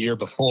the year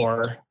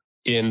before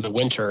in the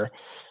winter.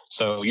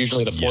 So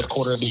usually the fourth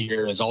quarter of the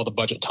year is all the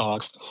budget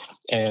talks,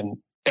 and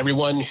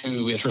everyone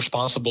who is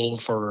responsible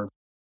for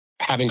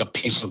having a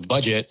piece of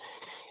budget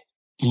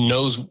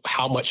knows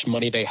how much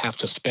money they have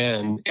to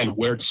spend and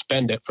where to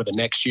spend it for the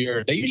next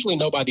year. They usually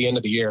know by the end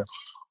of the year.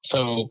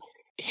 So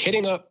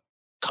hitting up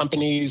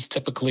companies,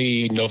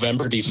 typically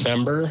November,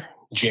 December,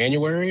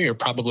 January are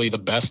probably the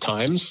best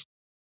times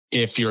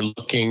if you're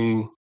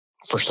looking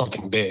for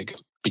something big,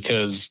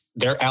 because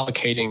they're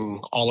allocating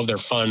all of their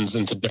funds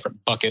into different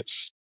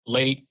buckets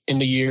late in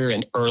the year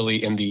and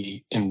early in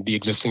the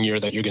existing year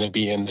that you're going to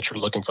be in, that you're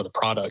looking for the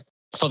product.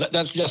 So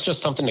that's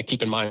just something to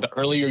keep in mind. The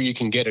earlier you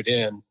can get it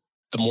in,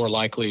 the more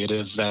likely it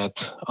is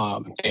that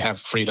they have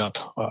freed up,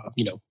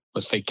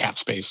 let's say cap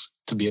space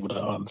to be able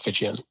to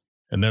fit you in.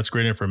 And that's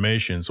great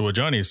information. So what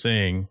Johnny's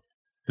saying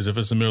is, if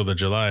it's the middle of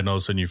July and all of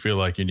a sudden you feel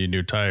like you need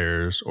new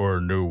tires or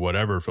new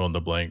whatever, fill in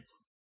the blank,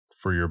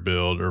 for your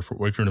build, or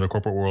if you're in the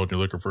corporate world and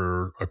you're looking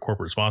for a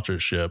corporate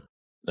sponsorship,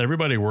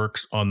 everybody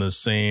works on the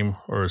same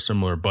or a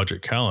similar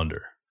budget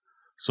calendar.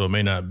 So it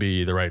may not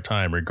be the right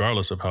time,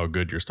 regardless of how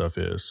good your stuff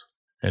is.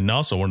 And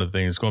also, one of the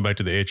things, going back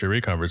to the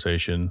HRE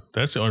conversation,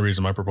 that's the only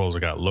reason my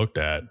proposal got looked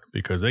at,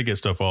 because they get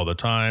stuff all the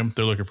time.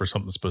 They're looking for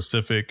something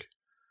specific.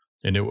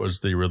 And it was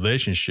the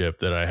relationship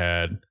that I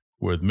had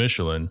with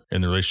Michelin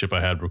and the relationship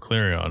I had with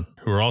Clarion,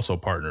 who are also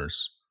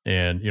partners.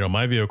 And,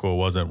 my vehicle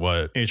wasn't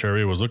what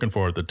HRE was looking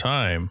for at the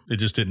time. It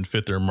just didn't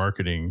fit their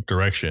marketing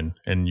direction.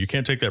 And you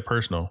can't take that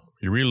personal.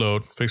 You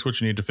reload, fix what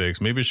you need to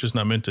fix. Maybe it's just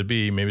not meant to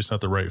be. Maybe it's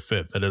not the right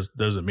fit. That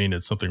doesn't mean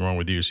it's something wrong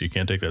with you. So you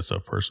can't take that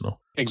stuff personal.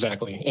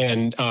 Exactly.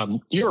 And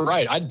you're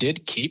right. I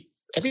did keep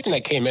everything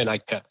that came in, I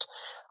kept.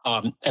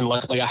 And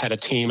luckily I had a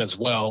team as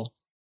well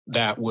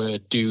that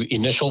would do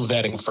initial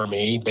vetting for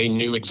me. They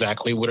knew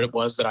exactly what it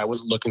was that I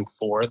was looking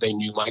for. They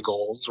knew my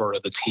goals or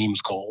the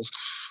team's goals.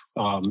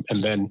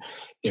 And then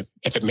if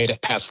it made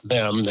it past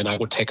them, then I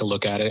would take a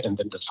look at it and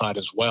then decide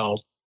as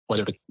well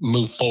whether to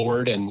move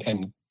forward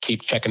and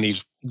keep checking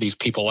these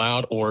people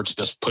out, or to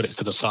just put it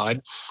to the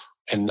side.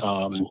 And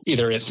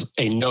either it's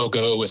a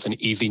no-go, it's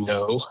an easy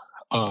no,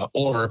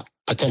 or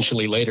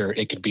potentially later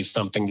it could be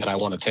something that I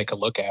want to take a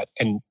look at.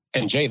 And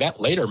Jay, that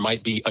later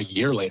might be a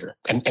year later.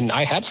 And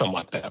I had some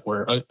like that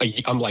where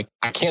I'm like,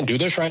 I can't do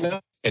this right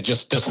now. It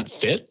just doesn't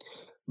fit.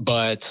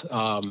 But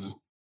I'm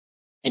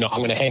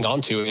going to hang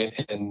on to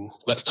it, and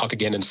let's talk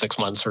again in 6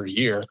 months or a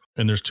year.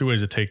 And there's two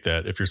ways to take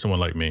that. If you're someone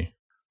like me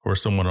or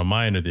someone on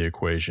my end of the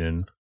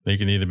equation, they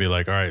can either be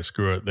like, all right,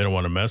 screw it. They don't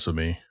want to mess with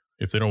me.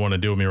 If they don't want to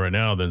deal with me right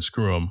now, then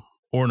screw them.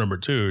 Or number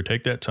two,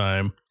 take that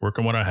time, work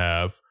on what I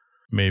have,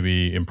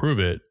 maybe improve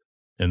it.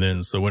 And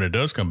then so when it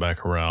does come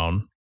back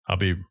around, I'll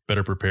be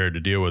better prepared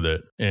to deal with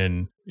it.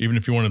 And even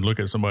if you want to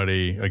look at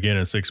somebody again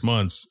in 6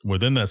 months,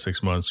 within that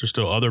 6 months, there's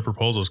still other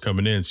proposals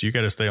coming in. So you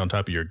got to stay on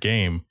top of your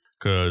game,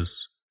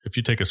 because if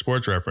you take a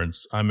sports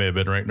reference, I may have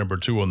been ranked number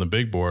 2 on the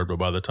big board, but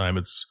by the time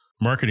it's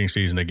marketing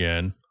season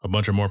again, a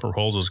bunch of more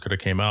proposals could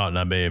have came out and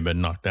I may have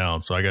been knocked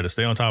down. So I got to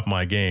stay on top of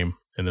my game.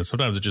 And then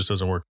sometimes it just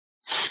doesn't work.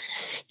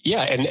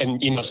 Yeah.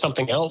 And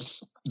something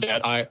else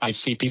that I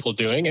see people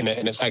doing, and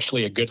it's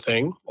actually a good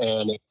thing,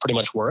 and it pretty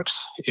much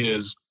works,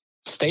 is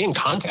stay in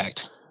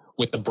contact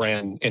with the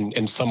brand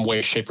in some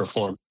way, shape, or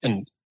form.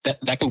 And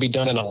that can be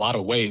done in a lot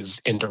of ways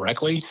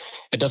indirectly.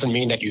 It doesn't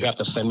mean that you have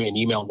to send me an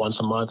email once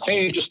a month.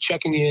 Hey, just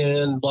checking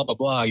in, blah, blah,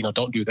 blah.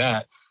 Don't do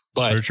that.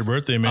 But it's your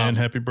birthday, man.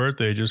 Happy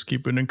birthday. Just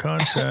keep it in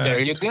contact. There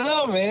you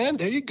go, man.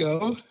 There you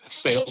go.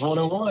 Sales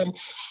 101.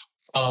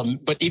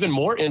 But even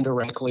more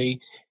indirectly,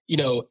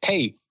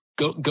 hey,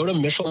 go to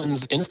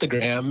Michelin's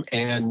Instagram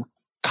and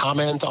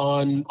comment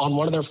on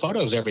one of their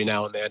photos every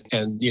now and then,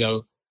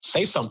 and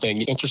say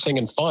something interesting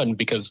and fun,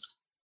 because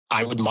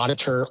I would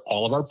monitor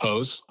all of our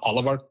posts, all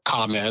of our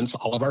comments,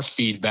 all of our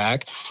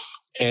feedback.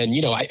 And,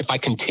 if I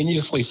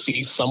continuously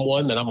see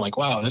someone that I'm like,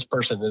 wow, this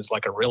person is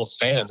like a real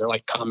fan. They're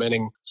like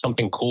commenting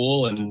something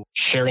cool and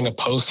sharing a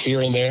post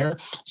here and there.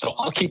 So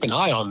I'll keep an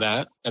eye on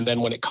that. And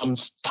then when it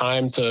comes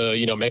time to,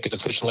 make a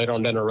decision later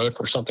on down the road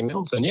for something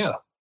else, then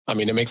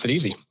it makes it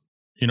easy.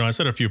 I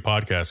said a few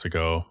podcasts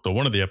ago, so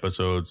one of the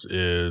episodes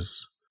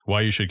is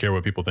why you should care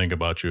what people think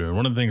about you. And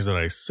one of the things that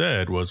I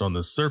said was, on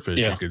the surface,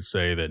 you could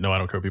say that, no, I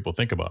don't care what people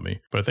think about me.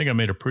 But I think I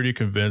made a pretty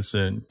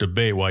convincing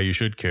debate why you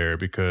should care,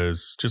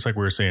 because just like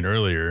we were saying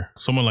earlier,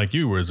 someone like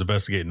you was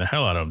investigating the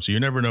hell out of them. So you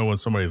never know when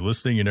somebody's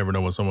listening. You never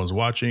know when someone's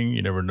watching.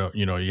 You never know,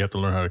 you have to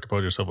learn how to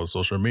compose yourself on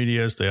social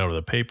media, stay out of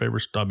the paper,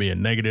 stop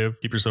being negative,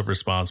 keep yourself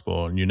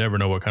responsible. And you never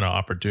know what kind of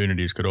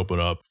opportunities could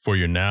open up for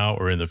you now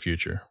or in the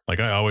future.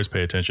 Like, I always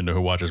pay attention to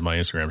who watches my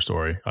Instagram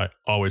story. I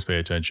always pay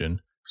attention.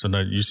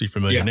 Sometimes you see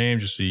familiar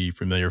names, you see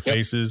familiar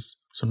faces.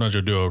 Sometimes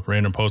you'll do a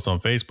random post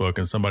on Facebook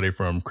and somebody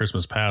from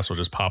Christmas past will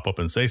just pop up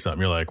and say something.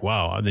 You're like,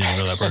 wow, I didn't even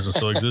know that person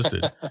still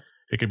existed.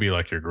 It could be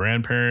like your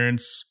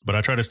grandparents, but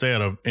I try to stay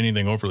out of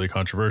anything overly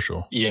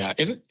controversial. Yeah.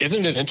 Isn't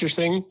it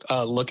interesting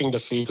looking to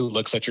see who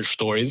looks at your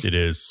stories? It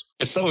is.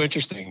 It's so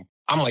interesting.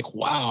 I'm like,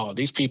 wow,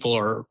 these people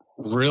are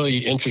really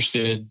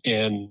interested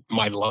in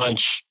my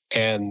lunch.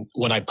 And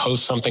when I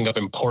post something of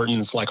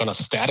importance, like on a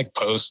static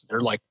post,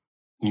 they're like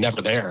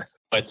never there.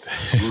 But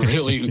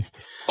really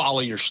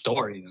follow your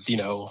stories.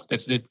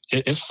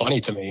 It's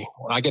funny to me.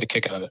 I get a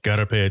kick out of it. Got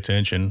to pay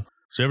attention.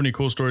 So you have any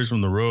cool stories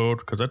from the road?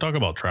 Because I talk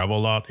about travel a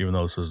lot, even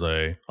though this is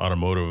a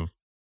automotive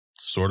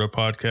sort of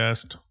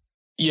podcast.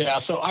 Yeah.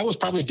 So I was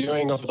probably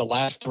doing, over the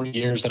last 3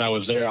 years that I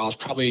was there, I was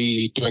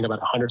probably doing about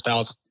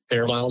 100,000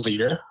 air miles a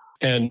year.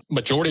 And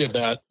majority of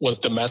that was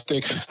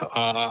domestic.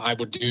 I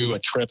would do a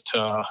trip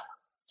to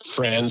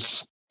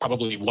France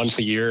probably once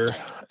a year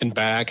and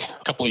back.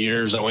 A couple of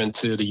years I went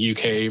to the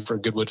UK for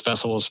Goodwood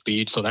Festival of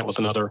Speed. So that was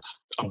another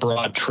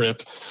abroad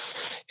trip.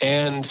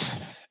 And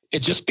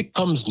it just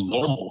becomes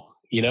normal,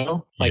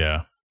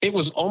 It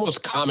was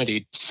almost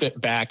comedy to sit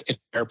back at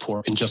the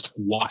airport and just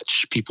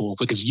watch people,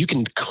 because you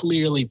can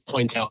clearly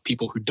point out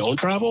people who don't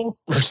travel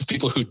versus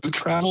people who do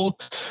travel.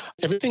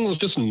 Everything was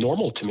just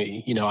normal to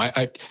me.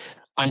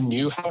 I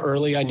knew how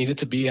early I needed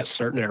to be at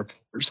certain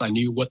airports. I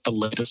knew what the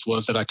latest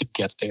was that I could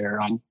get there.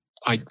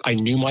 I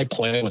knew my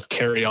plan with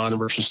carry-on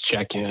versus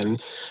check-in.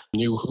 I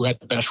knew who had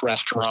the best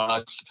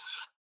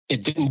restaurants.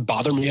 It didn't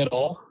bother me at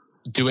all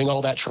doing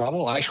all that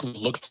travel. I actually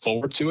looked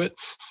forward to it.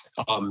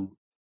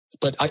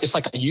 But it's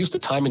like I used the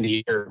time in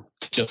the year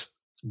to just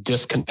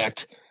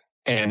disconnect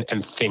and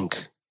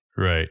think.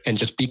 Right. And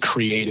just be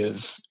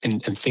creative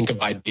and think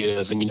of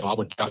ideas. And, I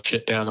would jot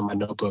shit down in my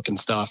notebook and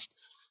stuff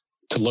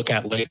to look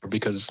at later,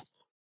 because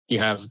you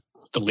have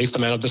the least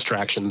amount of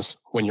distractions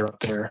when you're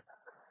up there.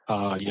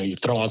 You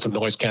throw on some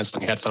noise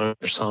canceling headphones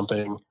or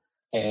something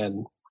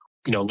and,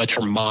 let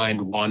your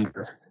mind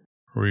wander.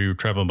 Were you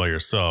traveling by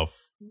yourself?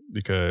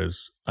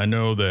 Because I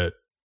know that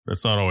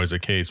that's not always the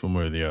case one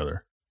way or the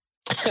other.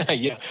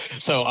 Yeah.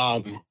 So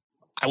I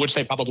would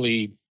say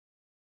probably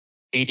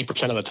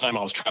 80% of the time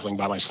I was traveling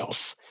by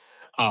myself.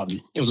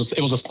 It was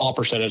a small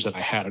percentage that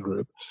I had a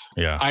group.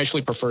 Yeah. I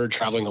actually preferred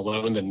traveling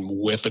alone than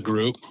with a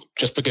group,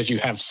 just because you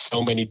have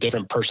so many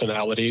different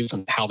personalities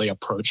and how they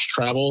approach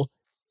travel.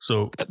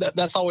 So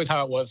that's always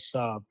how it was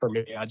for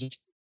me. I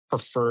just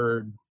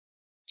preferred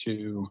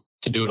to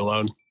do it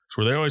alone.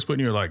 So were they always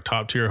putting you in like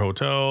top tier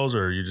hotels,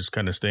 or are you just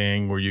kind of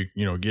staying where you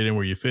get in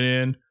where you fit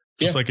in?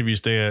 So it's like if you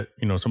stay at,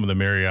 some of the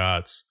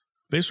Marriotts,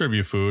 they serve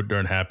you food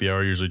during happy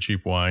hour, usually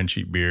cheap wine,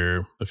 cheap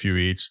beer, a few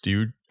eats. Do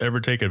you ever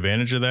take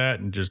advantage of that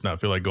and just not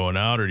feel like going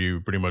out, or do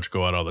you pretty much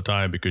go out all the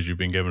time because you've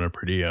been given a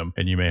per diem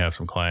and you may have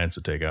some clients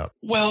to take out?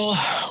 Well,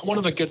 one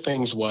of the good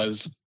things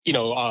was,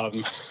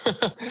 the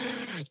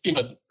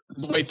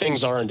way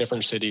things are in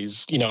different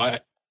cities,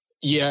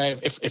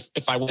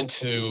 if I went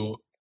to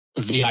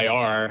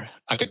VIR,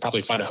 I could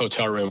probably find a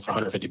hotel room for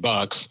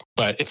 $150.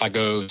 But if I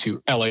go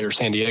to LA or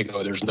San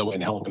Diego, there's no way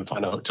in hell I'm going to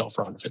find a hotel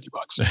for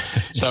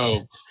 $150.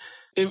 So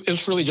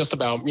it's really just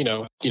about,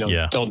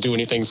 don't do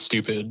anything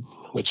stupid,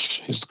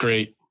 which is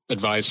great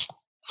advice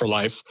for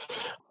life,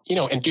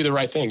 and do the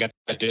right thing.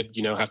 I did,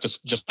 have to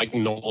just like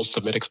normal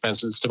submit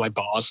expenses to my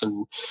boss,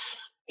 and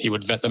he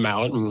would vet them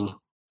out. And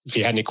if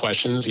he had any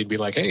questions, he'd be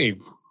like, hey,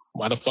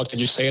 why the fuck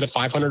did you stay at a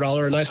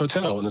 $500 a night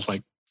hotel? And it's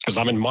like, because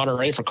I'm in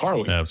Monterey for Car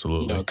Week.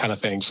 Absolutely. Kind of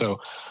thing.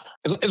 So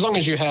as long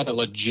as you had a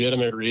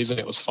legitimate reason,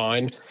 it was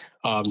fine.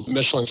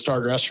 Michelin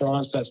starred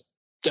restaurants, that's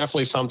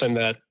definitely something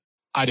that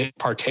I didn't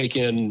partake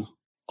in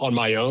on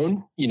my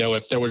own.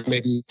 If there was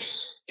maybe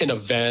an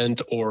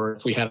event, or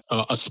if we had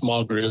a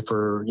small group,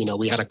 or,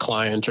 we had a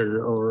client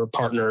or a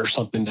partner or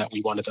something that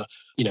we wanted to,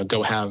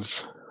 go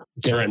have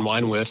dinner and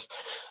wine with,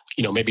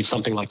 maybe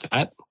something like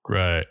that.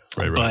 Right.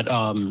 But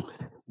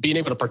being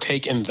able to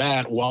partake in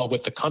that while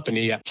with the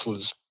company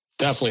was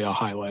definitely a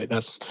highlight.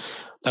 That's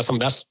some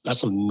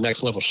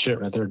next level shit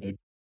right there, dude.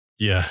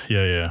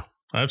 Yeah.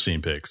 I've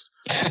seen pics.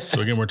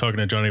 So again, we're talking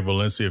to Johnny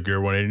Valencia of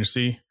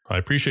GearOneAgency. I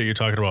appreciate you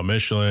talking about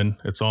Michelin.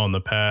 It's all in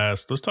the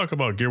past. Let's talk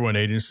about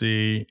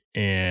GearOneAgency,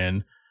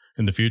 and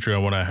in the future, I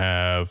want to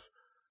have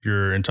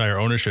your entire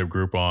ownership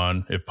group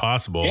on, if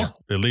possible,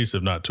 at least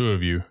if not two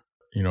of you.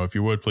 If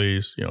you would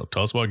please,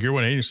 tell us about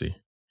GearOneAgency.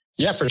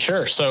 Yeah, for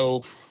sure.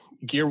 So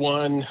Gear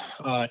One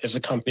is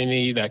a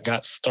company that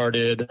got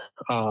started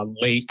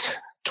late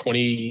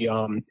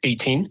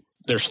 2018.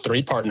 There's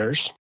 3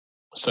 partners.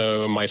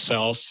 So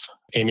myself,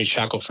 Amy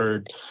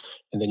Shackelford,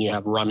 and then you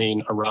have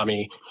Ramin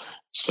Arami.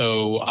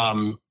 So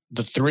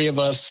the 3 of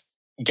us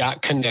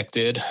got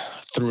connected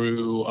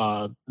through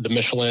the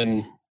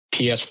Michelin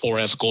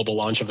PS4S global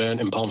launch event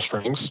in Palm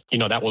Springs.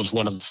 That was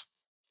one of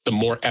the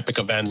more epic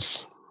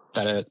events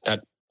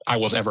that I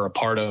was ever a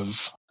part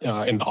of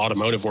in the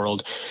automotive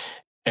world.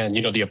 And,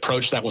 the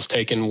approach that was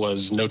taken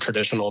was no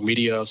traditional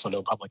media, so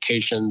no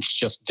publications,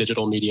 just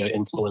digital media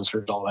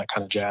influencers, all that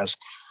kind of jazz.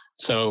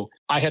 So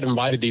I had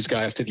invited these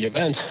guys to the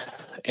event,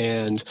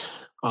 and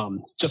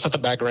just at the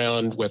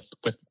background with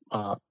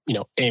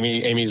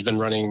Amy's been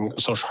running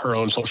her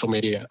own social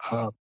media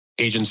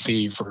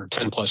agency for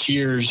 10 plus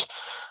years.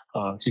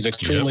 She's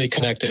extremely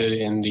connected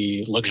in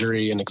the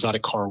luxury and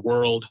exotic car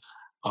world.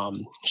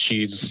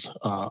 She's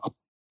a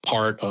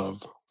part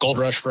of Gold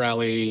Rush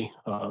Rally,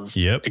 of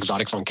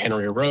Exotics on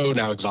Cannery Road,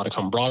 now Exotics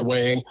on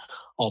Broadway,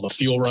 all the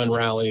Fuel Run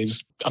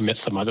rallies,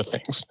 amidst some other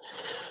things.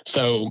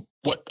 So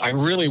what I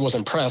really was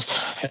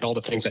impressed at all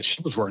the things that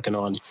she was working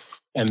on.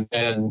 And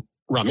then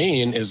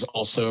Ramin is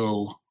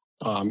also,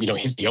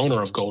 he's the owner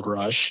of Gold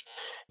Rush,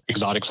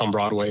 Exotics on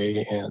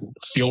Broadway, and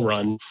Fuel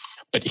Run,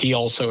 but he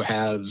also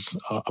has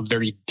a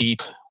very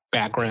deep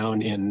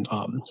background in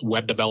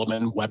web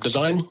development, web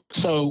design.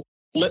 So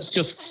let's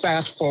just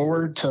fast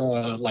forward to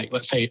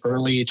let's say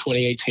early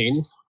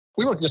 2018.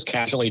 We were just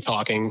casually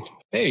talking,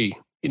 hey,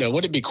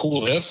 would it be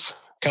cool if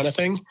kind of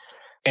thing?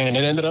 And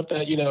it ended up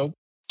that,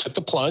 took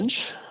the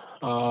plunge,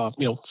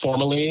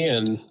 formally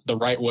and the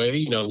right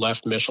way,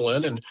 left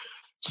Michelin and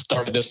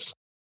started this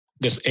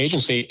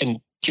agency. And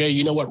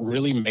Jay, what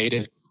really made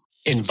it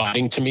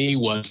inviting to me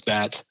was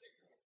that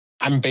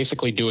I'm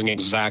basically doing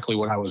exactly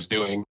what I was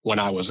doing when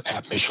I was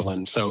at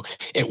Michelin. So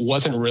it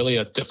wasn't really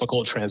a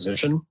difficult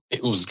transition.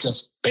 It was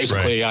just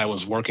basically I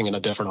was working in a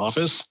different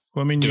office,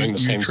 doing the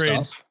same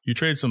stuff. You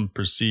trade some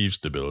perceived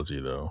stability,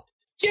 though.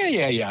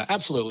 Yeah.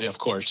 Absolutely. Of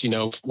course,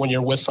 when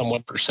you're with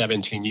someone for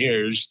 17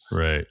 years,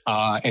 right.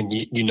 And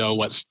you know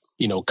what's,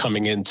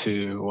 coming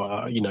into,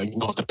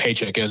 what the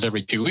paycheck is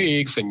every 2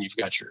 weeks, and you've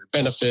got your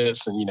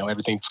benefits and,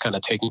 everything's kind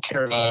of taken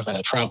care of, and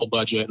a travel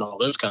budget and all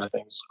those kind of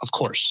things. Of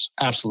course.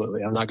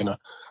 Absolutely. I'm not going to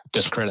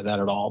discredit that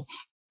at all.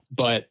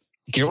 But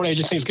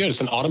GearOneAgency is good.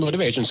 It's an automotive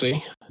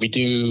agency. We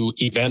do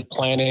event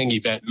planning,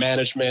 event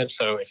management.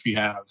 So if you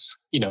have,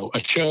 a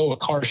show, a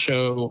car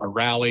show, a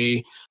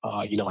rally,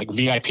 like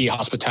VIP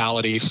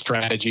hospitality,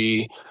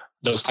 strategy,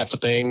 those types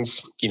of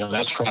things,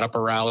 that's right up a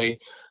rally.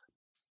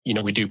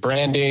 We do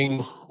branding,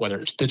 whether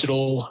it's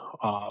digital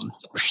or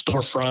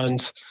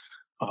storefront.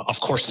 Of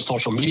course, the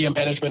social media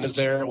management is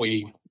there.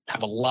 We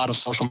have a lot of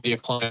social media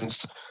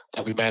clients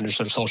that we manage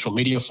their social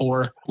media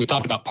for. We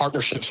talked about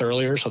partnerships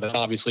earlier, so that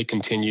obviously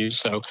continues.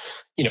 So,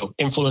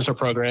 influencer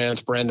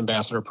programs, brand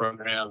ambassador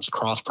programs,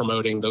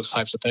 cross-promoting, those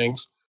types of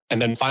things.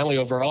 And then finally,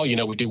 overall,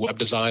 we do web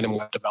design and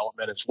web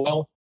development as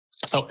well.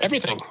 So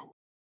everything.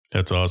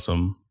 That's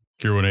awesome.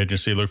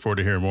 GearOneAgency, look forward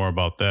to hearing more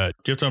about that.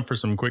 Do you have time for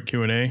some quick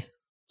Q&A?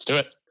 Let's do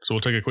it. So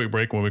we'll take a quick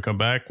break. When we come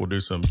back, we'll do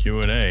some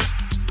Q&A.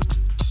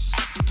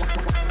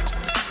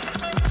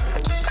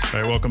 All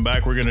right, welcome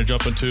back. We're going to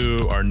jump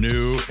into our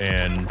new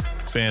and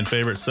fan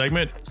favorite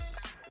segment,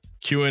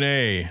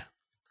 Q&A.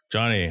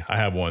 Johnny, I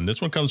have one.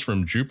 This one comes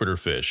from Jupiter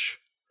Fish.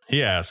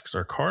 He asks,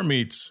 are car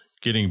meets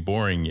getting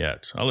boring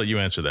yet? I'll let you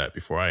answer that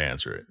before I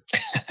answer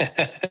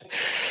it.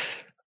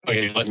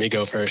 Okay, let me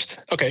go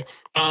first. Okay.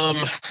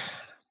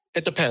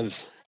 It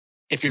depends.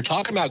 If you're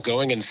talking about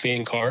going and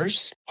seeing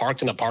cars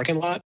parked in a parking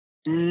lot,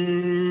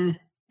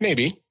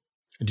 maybe.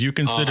 Do you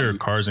consider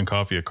Cars and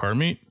Coffee a car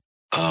meet?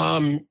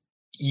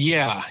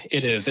 Yeah,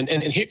 it is. And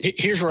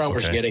here's where I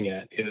was getting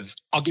at is,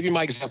 I'll give you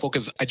my example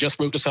because I just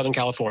moved to Southern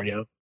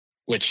California,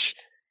 which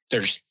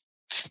there's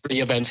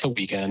 3 events a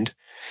weekend.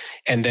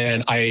 And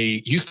then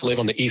I used to live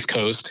on the East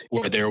Coast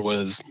where there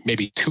was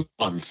maybe 2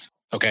 a month.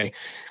 Okay.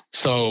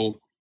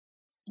 So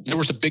there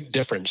was a big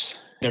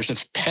difference. There's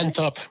this pent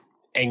up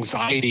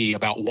anxiety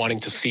about wanting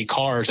to see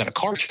cars at a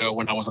car show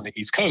when I was on the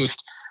East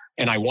Coast.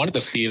 And I wanted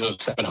to see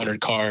those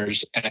 700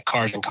 cars at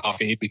Cars and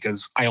Coffee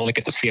because I only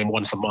get to see them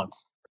once a month.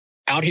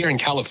 Out here in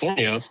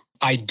California,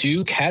 I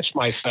do catch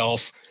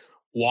myself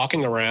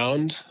walking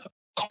around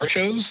car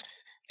shows.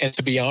 And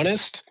to be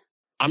honest,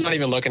 I'm not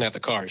even looking at the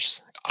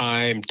cars.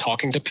 I'm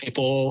talking to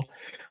people.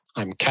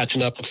 I'm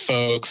catching up with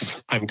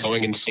folks. I'm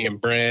going and seeing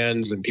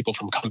brands and people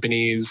from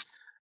companies.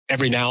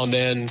 Every now and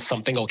then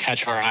something will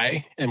catch our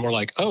eye and we're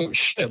like, oh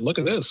shit, look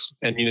at this.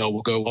 And,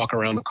 we'll go walk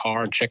around the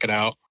car and check it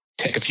out,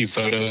 take a few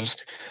photos.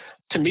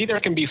 to me, there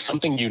can be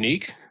something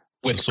unique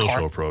with a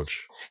social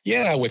approach.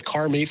 Yeah, with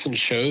car meets and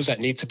shows that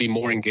need to be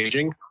more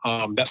engaging.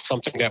 That's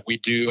something that we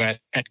do at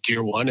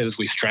Gear One is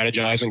we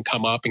strategize and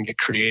come up and get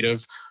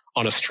creative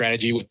on a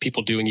strategy with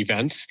people doing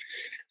events.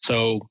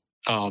 So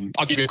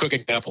I'll give you a quick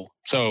example.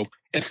 So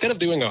instead of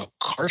doing a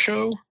car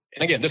show,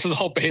 and again, this is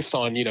all based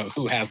on,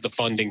 who has the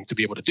funding to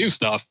be able to do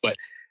stuff, but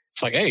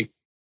it's like, hey,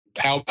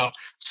 how about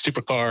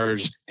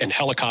supercars and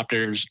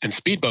helicopters and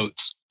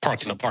speedboats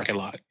parked in a parking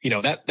lot?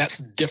 That's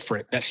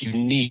different. That's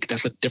unique.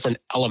 That's a different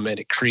element.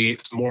 It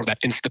creates more of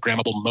that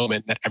Instagrammable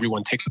moment that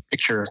everyone takes a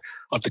picture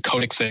of the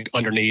Koenigsegg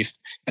underneath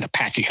an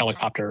Apache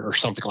helicopter or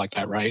something like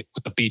that, right?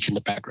 With the beach in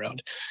the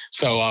background.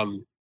 So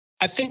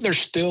I think there's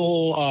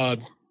still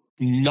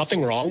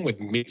nothing wrong with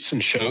meets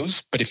and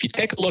shows, but if you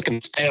take a look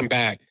and stand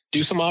back,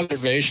 do some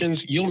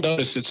observations, you'll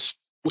notice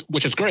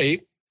which is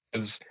great,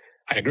 because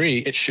I agree,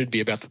 it should be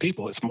about the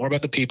people. It's more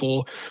about the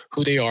people,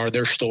 who they are,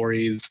 their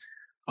stories,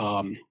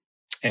 and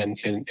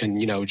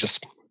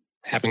just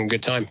having a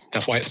good time.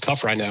 That's why it's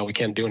tough right now. We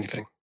can't do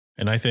anything.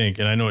 And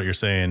I know what you're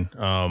saying.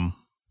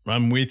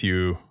 I'm with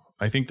you.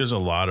 I think there's a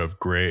lot of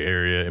gray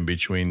area in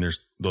between. There's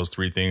those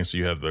three things. So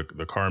you have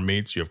the car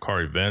meets, you have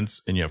car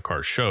events, and you have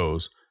car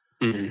shows.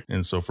 Mm-hmm.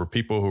 And so for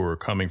people who are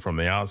coming from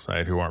the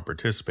outside who aren't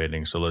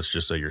participating, so let's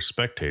just say you're a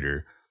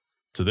spectator,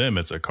 to them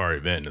it's a car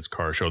event and it's a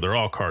car show. They're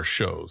all car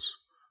shows.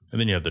 And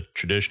then you have the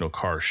traditional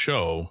car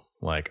show,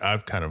 like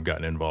I've kind of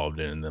gotten involved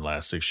in the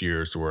last 6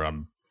 years, to where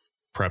I'm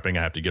prepping.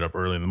 I have to get up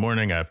early in the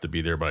morning. I have to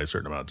be there by a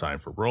certain amount of time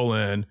for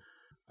roll-in.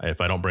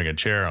 If I don't bring a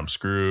chair, I'm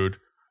screwed.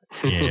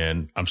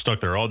 And I'm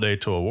stuck there all day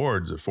till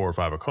awards at 4 or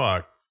 5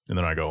 o'clock. And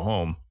then I go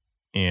home.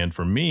 And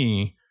for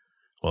me,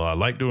 well, I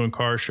like doing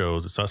car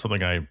shows. It's not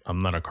something I'm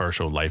not a car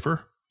show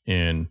lifer.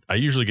 And I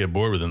usually get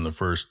bored within the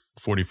first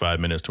 45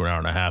 minutes to an hour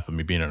and a half of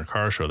me being in a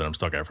car show that I'm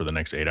stuck at for the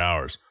next 8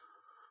 hours.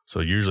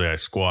 So usually I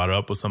squat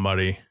up with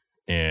somebody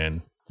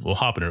and we'll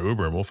hop in an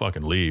Uber and we'll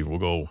fucking leave. We'll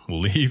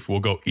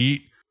go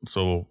eat.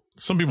 So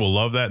some people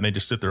love that and they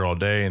just sit there all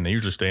day, and they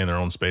usually stay in their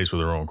own space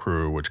with their own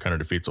crew, which kind of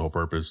defeats the whole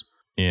purpose.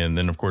 And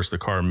then of course the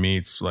car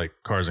meets, like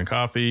Cars and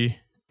Coffee.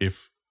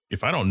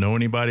 If I don't know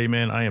anybody,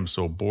 man, I am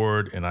so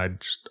bored, and I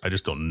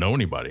just don't know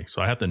anybody.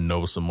 So I have to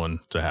know someone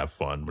to have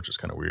fun, which is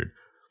kind of weird.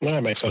 No,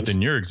 that makes sense. But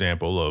then your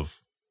example of,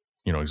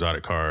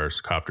 exotic cars,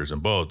 copters,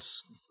 and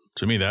boats,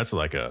 to me, that's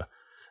like a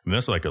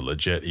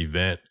legit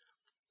event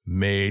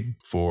made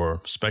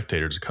for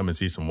spectators to come and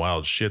see some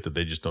wild shit that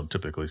they just don't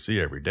typically see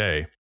every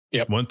day.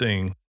 Yep. One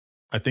thing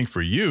I think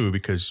for you,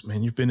 because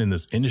man, you've been in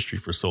this industry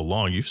for so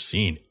long, you've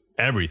seen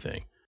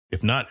everything.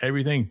 If not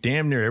everything,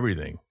 damn near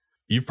everything.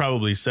 You've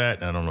probably sat,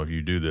 and I don't know if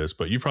you do this,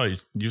 but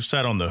you've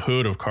sat on the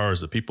hood of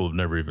cars that people have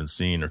never even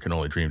seen or can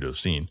only dream to have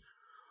seen.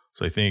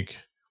 So I think,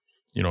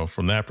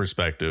 from that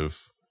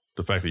perspective,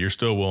 the fact that you're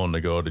still willing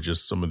to go to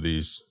just some of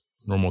these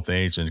normal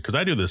things, and because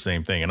I do the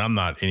same thing, and I'm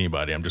not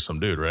anybody, I'm just some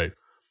dude, right?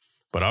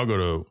 But I'll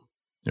go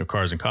to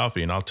Cars and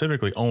Coffee, and I'll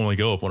typically only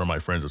go if one of my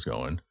friends is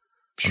going.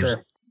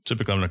 Sure.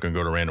 Typically, I'm not going to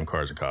go to random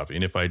Cars and Coffee,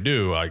 and if I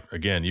do,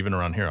 again, even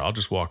around here, I'll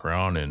just walk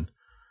around, and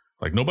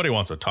like nobody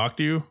wants to talk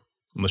to you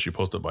unless you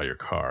post it by your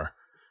car.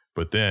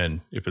 But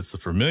then if it's a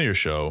familiar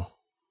show,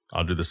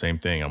 I'll do the same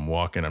thing. I'm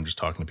walking, I'm just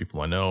talking to people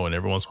I know, and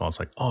every once in a while it's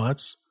like, oh,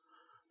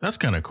 that's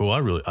kind of cool.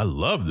 I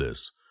love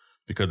this,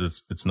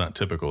 because it's not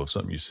typical of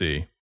something you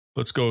see.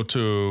 Let's go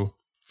to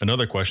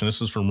another question.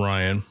 This is from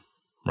Ryan.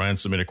 Ryan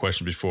submitted a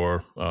question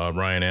before.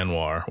 Ryan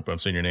Anwar. Hope I'm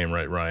saying your name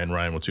right, Ryan.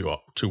 Ryan with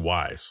two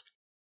Y's.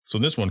 So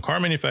this one, car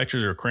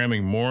manufacturers are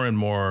cramming more and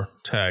more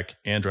tech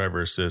and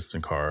driver assists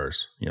in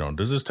cars.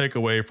 Does this take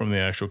away from the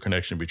actual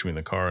connection between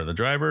the car and the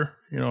driver?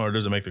 Or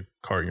does it make the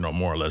car,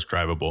 more or less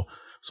drivable?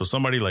 So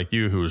somebody like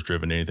you who has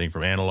driven anything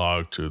from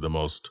analog to the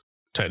most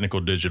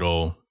technical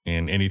digital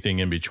and anything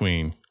in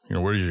between,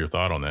 what is your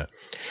thought on that?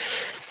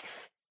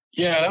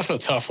 Yeah, that's a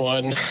tough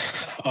one.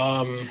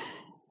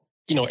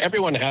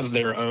 Everyone has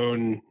their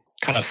own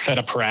kind of set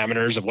of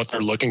parameters of what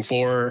they're looking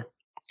for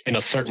in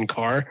a certain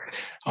car.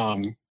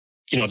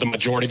 The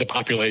majority of the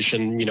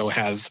population,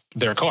 has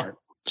their car.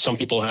 Some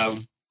people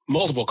have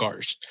multiple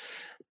cars.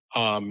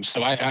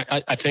 So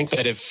I think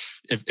that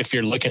if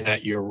you're looking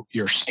at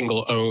your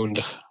single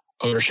owned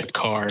ownership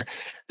car,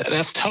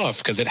 that's tough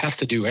because it has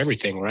to do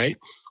everything, right?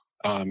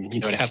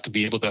 It has to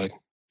be able to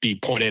be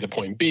point A to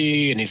point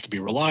B. It needs to be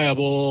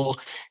reliable.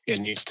 It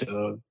needs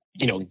to,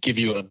 give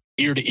you a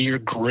ear-to-ear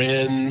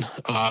grin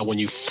when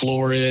you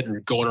floor it or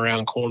going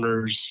around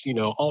corners,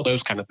 all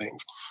those kind of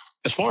things.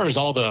 As far as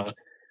all the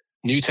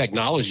new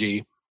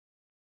technology,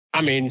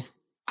 I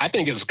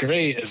think it's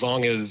great as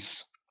long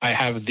as I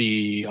have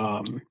the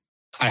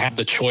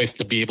choice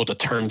to be able to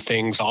turn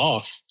things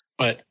off.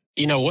 But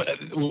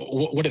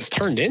what it's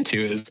turned into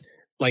is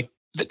like,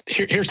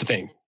 here's the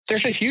thing.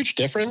 There's a huge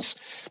difference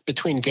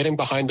between getting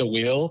behind the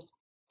wheel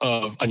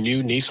of a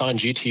new Nissan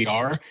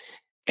GTR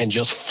and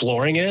just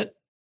flooring it,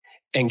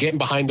 and getting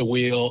behind the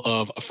wheel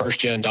of a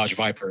first-gen Dodge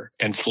Viper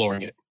and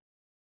flooring it.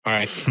 All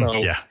right. So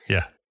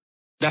yeah.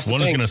 That's the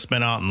one thing. is going to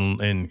spin out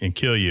and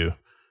kill you.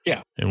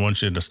 Yeah. And one's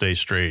going to stay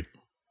straight.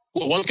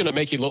 Well, one's going to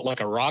make you look like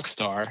a rock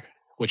star,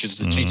 which is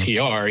the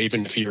GTR.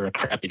 Even if you're a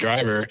crappy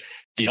driver,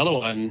 the other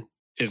one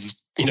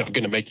is, going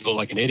to make you look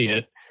like an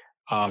idiot,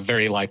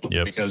 very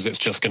likely, because it's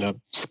just going to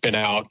spin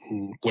out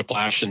and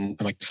whiplash. And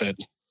like I said,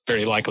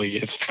 very likely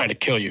it's trying to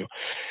kill you.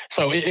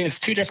 So it's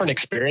two different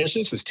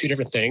experiences. It's two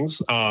different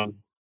things. I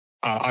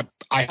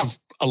have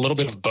a little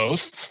bit of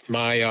both.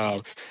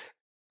 My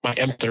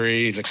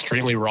M3 is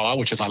extremely raw,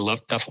 which is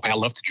that's why I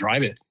love to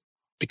drive it,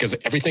 because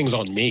everything's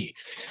on me.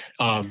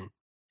 And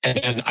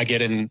then I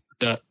get in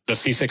the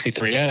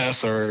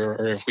C63S,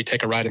 or if we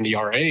take a ride in the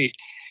R8,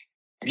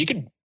 you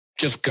can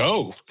just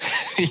go,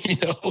 put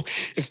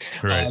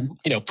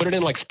it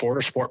in like Sport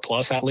or Sport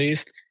Plus at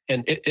least,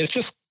 and it's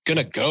just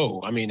gonna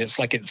go. I mean, it's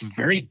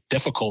very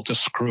difficult to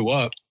screw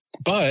up,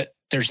 but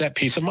there's that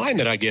peace of mind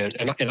that I get,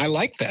 and I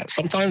like that.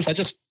 Sometimes I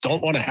just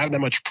don't want to have that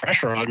much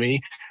pressure on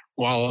me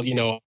while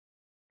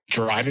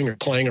driving or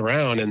playing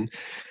around, and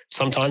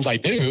sometimes I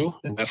do,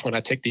 and that's when I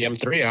take the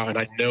M3 out, and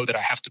I know that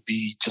I have to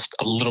be just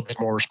a little bit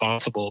more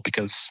responsible,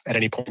 because at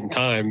any point in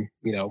time,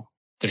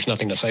 there's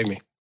nothing to save me.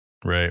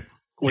 Right.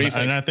 What do you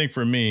think? And I think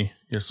for me,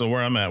 so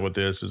where I'm at with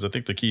this is, I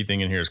think the key thing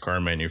in here is car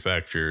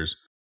manufacturers.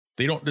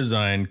 They don't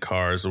design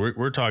cars. So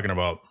we're talking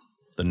about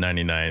the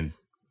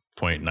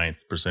 99.9th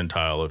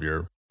percentile of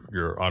your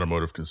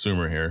automotive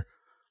consumer here.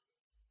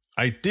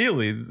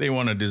 Ideally, they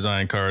want to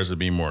design cars to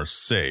be more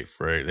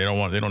safe, right? They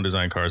don't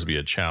design cars to be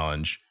a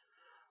challenge.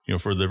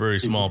 For the very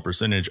small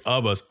percentage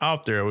of us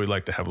out there, we'd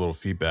like to have a little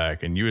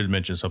feedback. And you had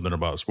mentioned something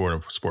about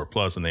Sport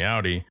Plus and the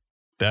Audi.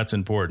 That's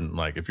important.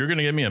 Like, if you're going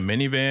to give me a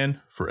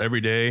minivan for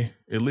every day,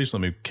 at least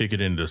let me kick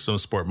it into some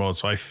sport mode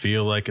so I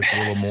feel like it's a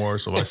little more.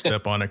 So if I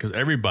step on it, because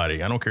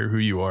everybody, I don't care who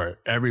you are,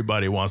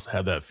 everybody wants to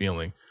have that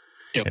feeling.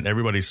 Yep. And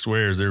everybody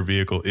swears their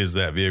vehicle is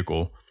that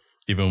vehicle,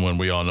 even when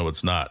we all know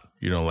it's not.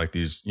 Like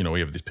these, we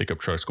have these pickup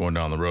trucks going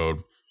down the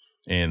road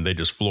and they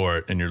just floor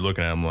it, and you're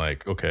looking at them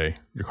like, okay,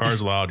 your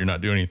car's loud, you're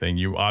not doing anything.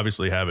 You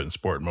obviously have it in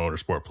Sport mode or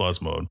Sport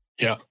Plus mode.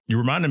 Yeah. You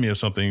reminded me of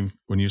something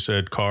when you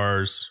said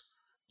cars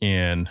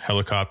and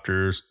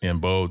helicopters and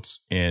boats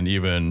and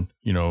even,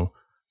 the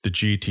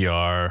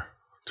GTR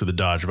to the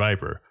Dodge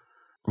Viper.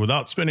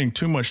 Without spending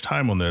too much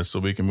time on this, so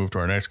we can move to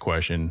our next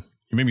question,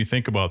 you made me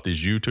think about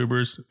these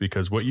YouTubers,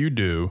 because what you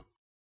do,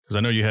 because I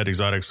know you had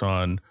Exotics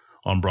on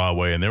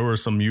Broadway, and there were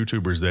some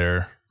YouTubers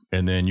there,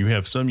 and then you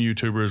have some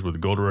YouTubers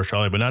with Gold Rush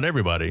Holly, but not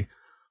everybody.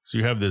 So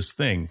you have this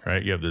thing,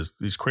 right? You have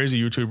these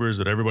crazy YouTubers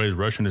that everybody's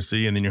rushing to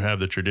see, and then you have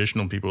the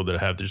traditional people that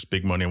have this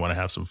big money and want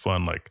to have some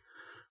fun. Like,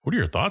 what are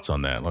your thoughts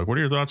on that? Like, what are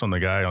your thoughts on the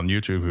guy on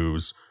YouTube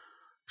who's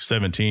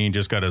 17,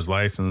 just got his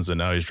license, and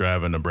now he's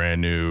driving a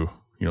brand new,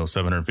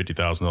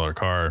 $750,000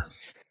 car?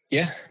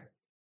 Yeah.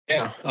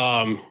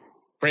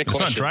 Great question. It's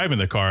not driving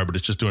the car, but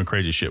it's just doing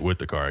crazy shit with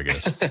the car, I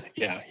guess.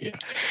 Yeah.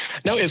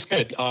 No, it's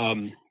good.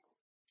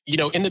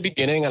 In the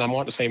beginning, and I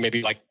want to say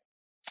maybe like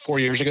 4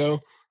 years ago,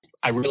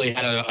 I really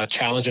had a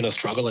challenge and a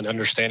struggle in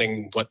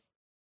understanding what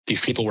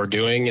these people were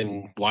doing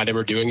and why they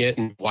were doing it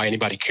and why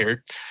anybody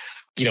cared.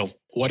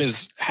 What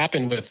has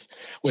happened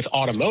with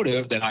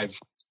automotive that I've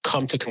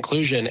come to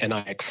conclusion and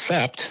I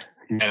accept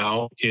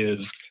now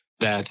is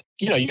that,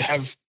 you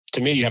have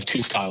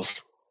two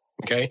styles.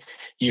 Okay.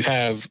 You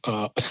have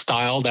a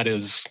style that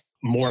is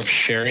more of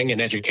sharing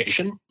and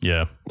education.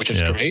 Yeah. Which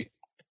is great.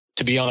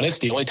 To be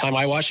honest, the only time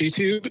I watch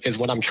YouTube is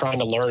when I'm trying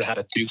to learn how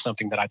to do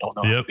something that I don't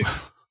know how to do.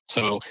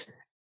 So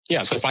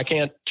if I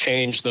can't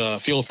change the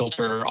fuel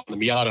filter on the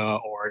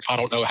Miata, or if I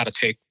don't know how to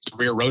take the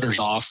rear rotors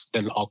off,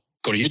 then I'll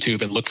go to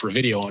YouTube and look for a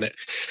video on it.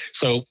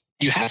 So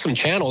you have some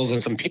channels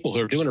and some people who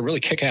are doing a really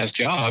kick-ass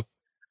job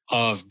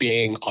of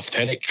being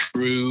authentic,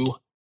 true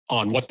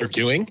on what they're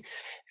doing.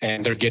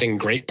 And they're getting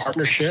great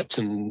partnerships,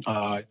 and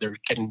they're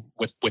getting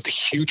with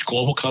huge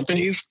global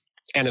companies.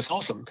 And it's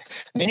awesome.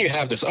 And then you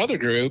have this other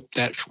group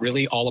that's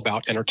really all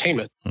about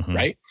entertainment,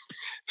 right?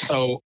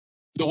 So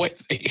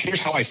here's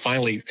how I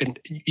finally, and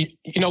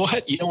you know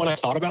what? When I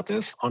thought about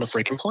this on a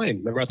freaking plane.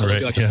 Remember I thought I'd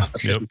do like a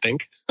sit and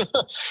think?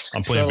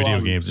 I'm playing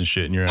video games and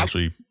shit, and you're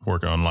actually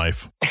working on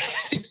life.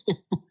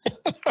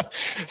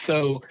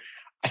 So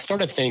I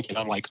started thinking,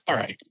 I'm like, all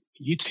right,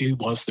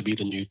 YouTube wants to be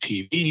the new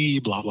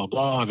TV, blah, blah,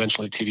 blah.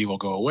 Eventually TV will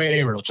go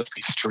away, or it'll just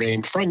be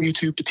streamed from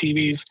YouTube to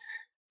TVs.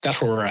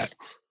 That's where we're at.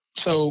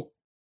 So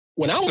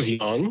when I was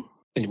young,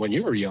 and when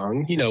you were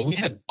young, we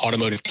had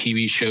automotive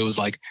TV shows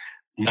like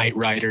Knight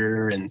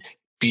Rider and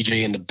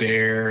BJ and the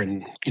Bear,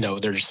 and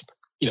there's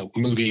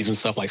movies and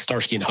stuff like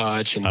Starsky and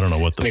Hutch. And I don't know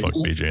what the fuck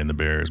BJ and the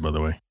Bear is, by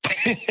the way.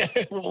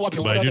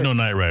 But I do know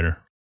Knight Rider.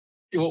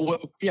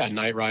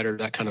 Knight Rider,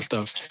 that kind of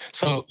stuff.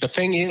 So the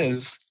thing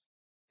is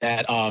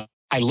that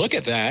I look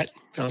at that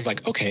and I was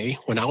like, okay,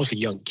 when I was a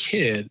young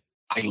kid,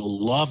 I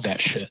loved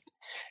that shit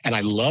and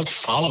I loved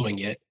following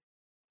it.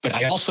 But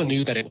I also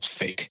knew that it was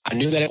fake. I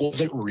knew that it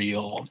wasn't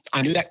real.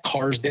 I knew that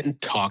cars didn't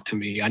talk to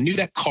me. I knew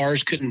that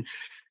cars couldn't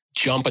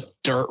jump a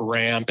dirt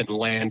ramp and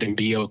land and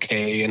be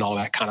okay and all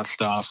that kind of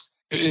stuff.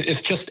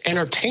 It's just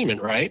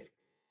entertainment, right?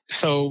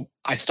 So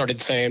I started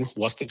saying,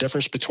 what's the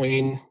difference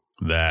between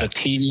the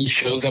TV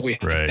shows that we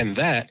have and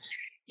that?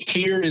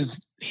 Here's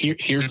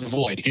the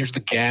void. Here's the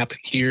gap.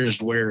 Here's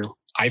where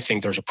I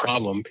think there's a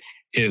problem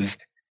is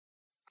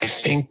I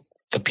think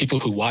the people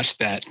who watch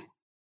that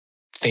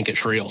think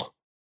it's real,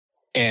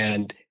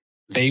 and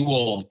they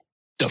will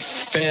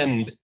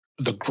defend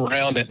the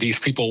ground that these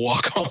people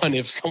walk on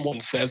if someone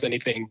says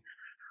anything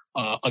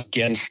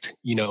against,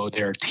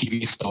 their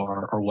TV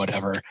star or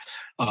whatever,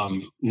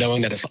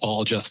 knowing that it's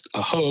all just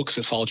a hoax,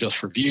 it's all just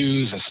for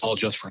views, it's all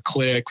just for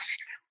clicks,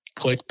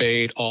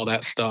 clickbait, all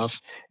that stuff.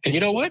 And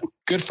you know what?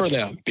 Good for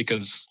them,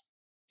 because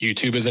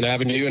YouTube is an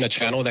avenue and a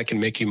channel that can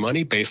make you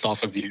money based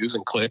off of views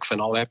and clicks and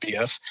all that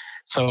BS.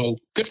 So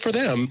good for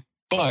them.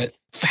 But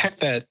the fact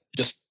that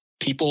just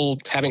people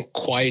haven't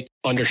quite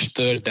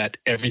understood that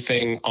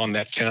everything on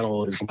that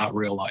channel is not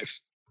real life.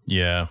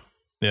 Yeah.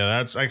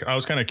 Yeah, I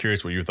was kind of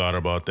curious what you thought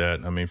about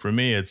that. I mean, for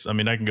me, I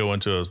can go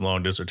into a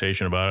long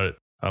dissertation about it.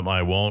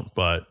 I won't,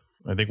 but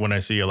I think when I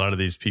see a lot of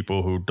these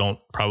people who don't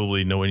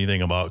probably know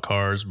anything about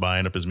cars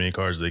buying up as many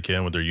cars as they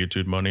can with their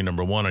YouTube money,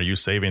 number one, are you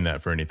saving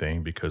that for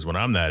anything? Because when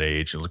I'm that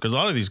age, because a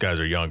lot of these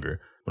guys are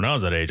younger. When I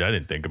was that age, I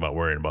didn't think about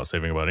worrying about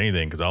saving about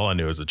anything, because all I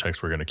knew is the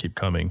checks were going to keep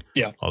coming.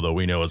 Yeah. Although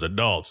we know as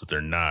adults that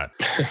they're not.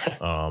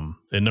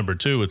 And number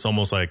two, it's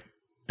almost like,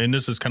 and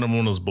this is kind of one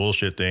of those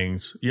bullshit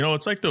things.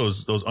 It's like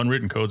those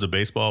unwritten codes of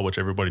baseball, which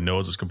everybody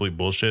knows is complete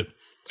bullshit.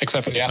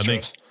 Except for the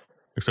Astros.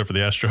 Except for the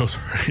Astros,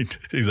 right?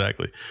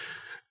 Exactly.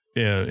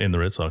 Yeah, and the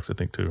Red Sox, I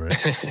think, too,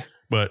 right?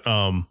 But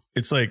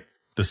it's like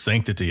the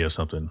sanctity of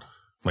something.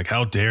 Like,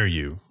 how dare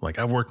you? Like,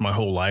 I've worked my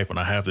whole life and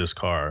I have this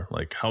car.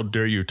 Like, how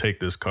dare you take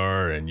this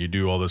car and you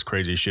do all this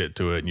crazy shit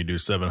to it and you do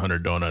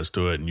 700 donuts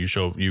to it and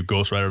you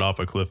ghost ride it off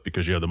a cliff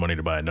because you have the money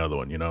to buy another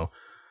one,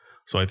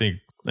 So I think,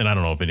 and I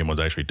don't know if anyone's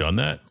actually done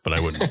that, but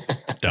I wouldn't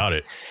doubt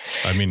it.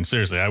 I mean,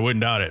 seriously, I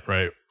wouldn't doubt it,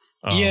 right?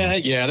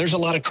 Yeah. There's a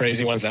lot of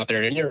crazy ones out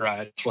there, and you're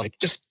right. It's like,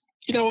 just,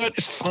 you know what?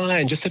 It's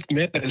fine. Just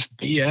admit that it's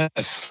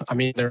BS. I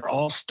mean, they're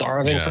all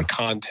starving for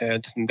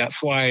content. And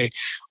that's why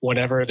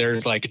whenever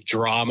there's like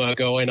drama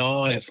going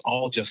on, it's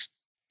all just,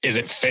 is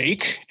it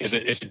fake? Is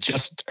it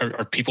just,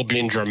 are people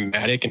being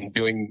dramatic and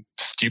doing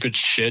stupid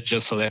shit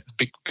just so that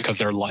because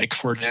their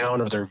likes were down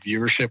or their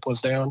viewership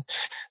was down?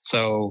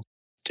 So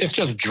it's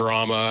just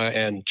drama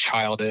and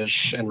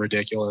childish and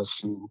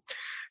ridiculous.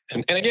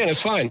 And again,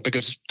 it's fine,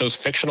 because those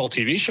fictional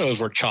TV shows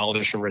were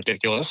childish and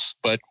ridiculous,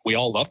 but we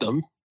all loved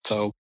them.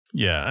 So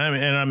yeah,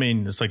 I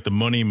mean, it's like the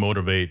money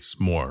motivates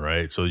more,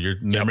 right? So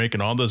they're making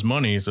all this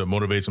money, so it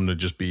motivates them to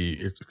just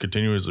be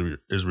continuously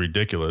is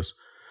ridiculous.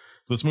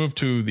 Let's move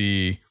to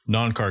the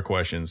non-car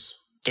questions.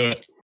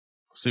 Good.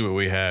 See what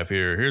we have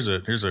here. Here's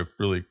a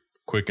really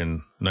quick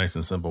and nice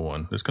and simple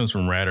one. This comes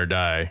from Rad or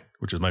Die,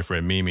 which is my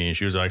friend Mimi, and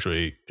she was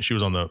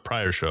on the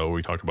prior show where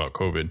we talked about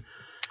COVID.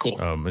 Cool.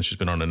 And she's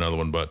been on another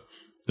one, but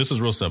this is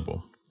real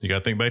simple. You got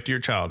to think back to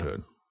your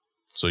childhood.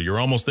 So you're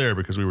almost there,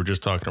 because we were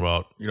just talking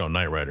about,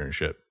 Knight Rider and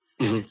shit.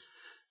 Mm-hmm.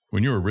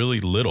 When you were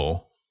really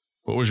little,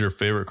 what was your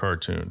favorite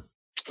cartoon?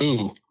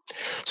 Ooh.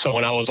 So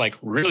when I was like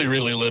really,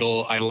 really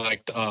little, I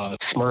liked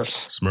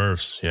Smurfs.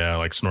 Smurfs. Yeah.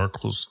 Like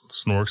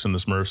Snorks and the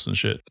Smurfs and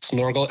shit.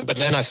 Snorkel. But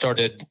then I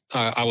started,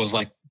 I was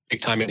like big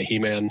time into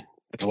He-Man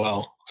as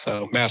well.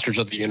 So Masters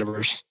of the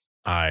Universe.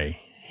 I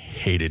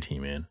hated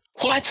He-Man.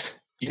 What?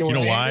 You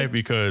know why?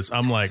 Because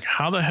I'm like,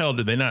 how the hell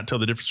did they not tell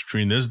the difference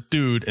between this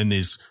dude and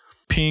these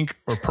pink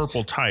or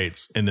purple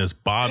tights and this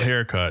bob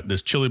haircut,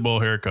 this chili bowl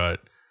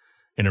haircut,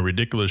 in a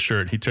ridiculous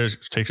shirt? He takes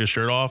his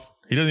shirt off.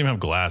 He doesn't even have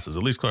glasses.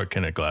 At least Clark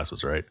Kent had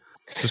glasses, right?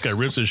 This guy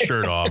rips his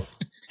shirt off.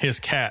 His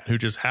cat, who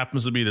just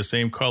happens to be the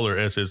same color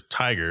as his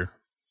tiger,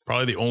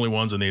 probably the only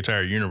ones in the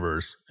entire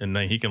universe. And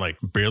then he can like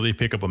barely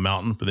pick up a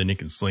mountain, but then he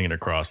can sling it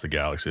across the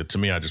galaxy. To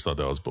me, I just thought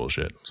that was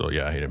bullshit. So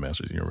yeah, I hated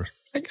Masters of the Universe.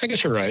 I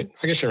guess you're right.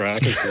 I can see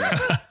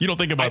that. You don't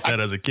think about that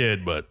as a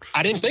kid, but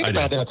I didn't think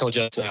about that until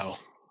just now.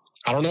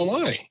 I don't know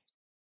why.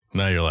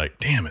 Now you're like,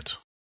 damn it.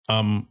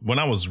 When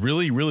I was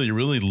really, really,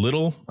 really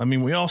little, I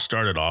mean, we all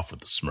started off with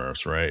the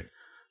Smurfs, right?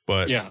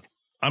 But yeah,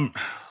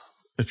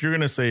 if you're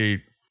going to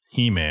say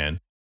He-Man,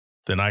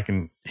 then I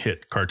can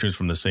hit cartoons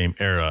from the same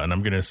era. And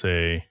I'm going to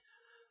say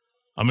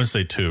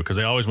two, because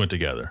they always went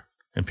together.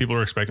 And people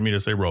are expecting me to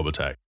say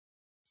Robotech.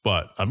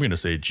 But I'm going to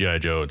say G.I.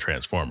 Joe and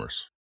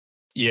Transformers.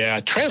 Yeah,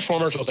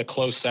 Transformers was a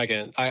close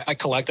second. I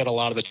collected a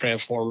lot of the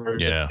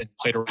Transformers and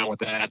played around with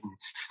that.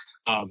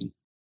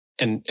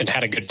 And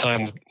had a good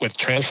time with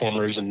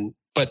Transformers.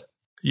 But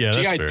yeah,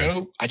 G.I.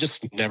 Joe, I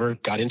just never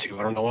got into.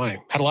 I don't know why.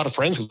 Had a lot of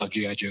friends who loved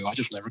G.I. Joe. I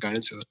just never got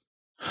into it.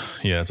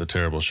 Yeah, it's a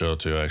terrible show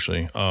too,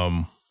 actually.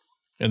 And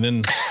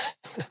then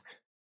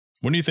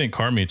when do you think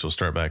car meets will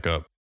start back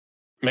up?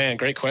 Man,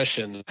 great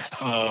question.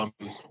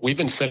 We've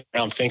been sitting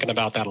around thinking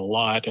about that a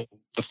lot. And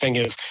the thing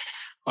is,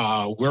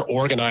 we're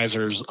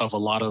organizers of a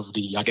lot of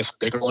the, I guess,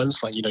 bigger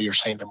ones. Like, you're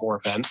saying there are more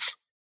events.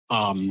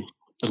 The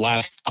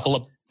last couple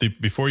of...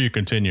 Before you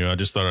continue, I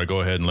just thought I'd go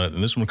ahead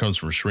and this one comes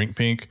from Shrink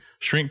Pink.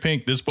 Shrink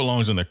Pink, this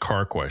belongs in the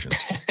car questions.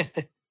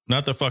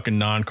 Not the fucking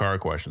non-car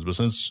questions. But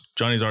since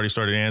Johnny's already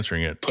started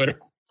answering it,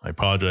 I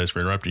apologize for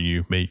interrupting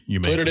you. Put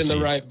it in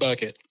the right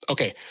bucket.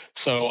 Okay.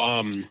 So,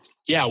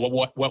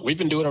 what we've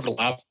been doing over the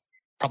last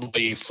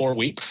probably 4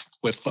 weeks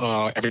with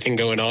everything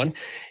going on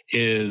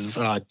is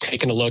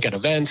taking a look at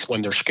events,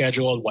 when they're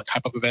scheduled, what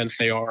type of events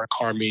they are,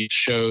 car meets,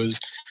 shows,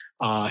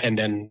 and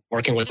then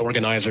working with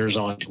organizers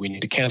on, do we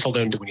need to cancel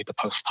them? Do we need to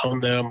postpone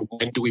them?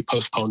 When do we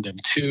postpone them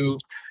to?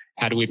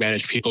 How do we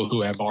manage people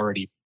who have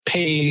already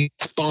paid,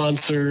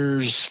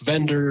 sponsors,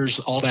 vendors,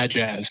 all that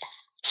jazz?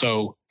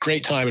 So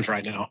great times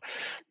right now.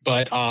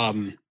 But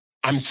I'm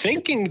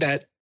thinking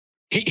that,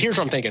 here's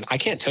what I'm thinking. I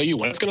can't tell you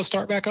when it's going to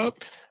start back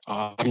up.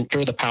 I'm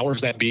sure the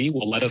powers that be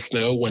will let us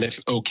know when it's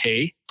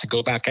okay to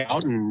go back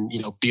out and,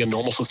 be a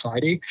normal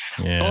society.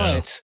 Yeah.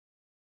 But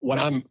what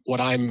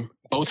I'm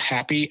both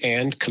happy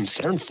and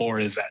concerned for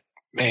is that,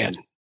 man,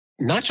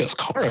 not just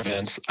car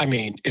events. I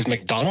mean, is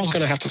McDonald's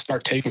going to have to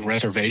start taking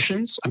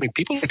reservations? I mean,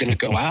 people are going to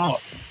go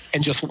out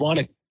and just want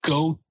to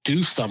go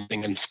do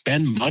something and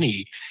spend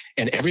money,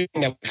 and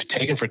everything that we've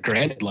taken for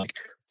granted, like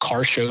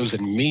car shows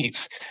and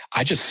meets,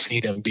 I just see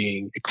them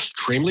being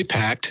extremely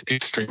packed,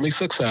 extremely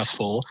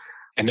successful.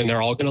 And then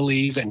they're all going to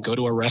leave and go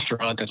to a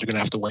restaurant that they're going to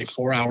have to wait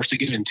 4 hours to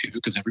get into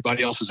because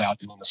everybody else is out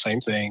doing the same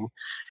thing.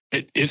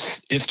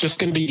 It's just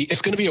going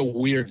to be a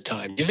weird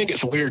time. You think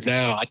it's weird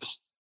now?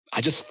 I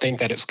just think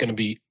that it's going to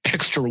be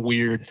extra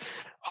weird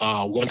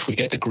once we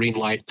get the green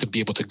light to be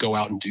able to go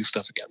out and do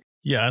stuff again.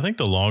 Yeah, I think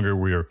the longer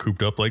we are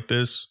cooped up like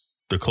this,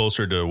 the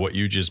closer to what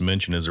you just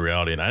mentioned is a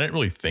reality. And I didn't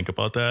really think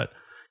about that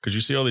because you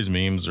see all these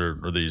memes or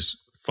these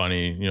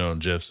funny,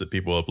 GIFs that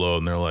people upload,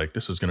 and they're like,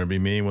 this is going to be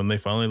me when they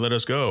finally let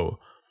us go.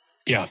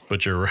 Yeah.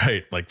 But you're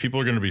right. Like, people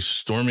are going to be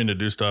storming to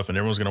do stuff, and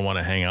everyone's going to want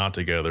to hang out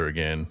together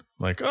again.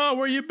 Like, oh,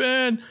 where you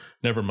been?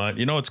 Never mind.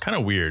 It's kind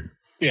of weird.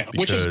 Yeah,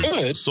 which is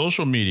good.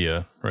 Social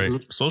media, right?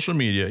 Mm-hmm. Social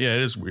media. Yeah,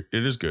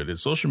 it is good.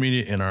 It's social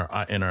media in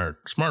our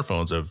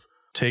smartphones have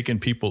taken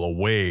people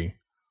away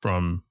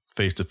from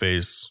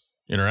face-to-face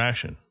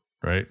interaction,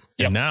 right?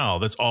 Yep. And now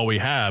that's all we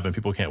have, and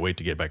people can't wait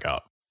to get back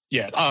out.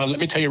 Yeah.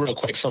 Let me tell you real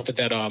quick something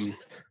that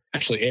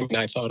actually Amy and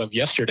I thought of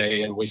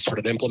yesterday, and we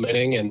started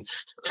implementing, and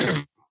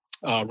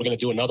we're going to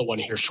do another one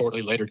here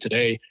shortly later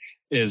today.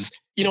 Is,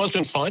 it's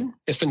been fun.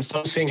 It's been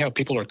fun seeing how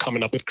people are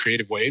coming up with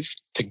creative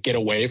ways to get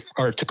away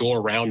or to go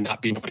around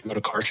not being able to go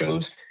to car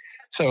shows.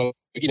 So,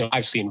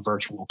 I've seen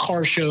virtual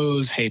car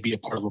shows. Hey, be a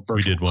part of a virtual car show.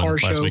 We did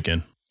one last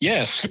weekend.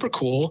 Yeah, super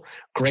cool.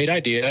 Great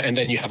idea. And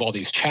then you have all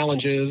these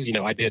challenges.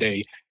 I did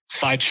a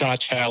side shot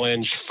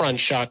challenge, front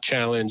shot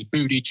challenge,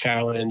 booty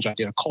challenge. I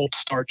did a cold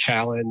start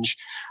challenge.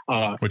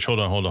 Which, hold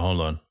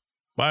on.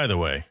 By the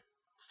way,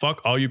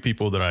 fuck all you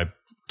people that I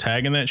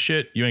tag in that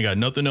shit. You ain't got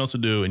nothing else to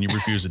do, and you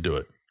refuse to do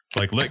it.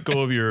 Like, let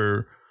go of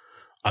your,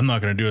 I'm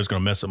not going to do it. It's going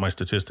to mess up my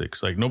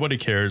statistics. Like, nobody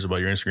cares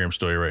about your Instagram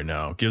story right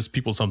now. It gives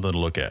people something to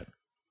look at.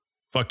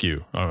 Fuck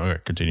you. All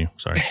right, continue.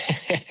 Sorry.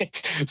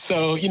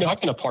 So,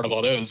 I've been a part of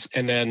all those.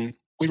 And then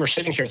we were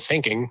sitting here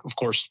thinking, of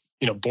course,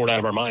 bored out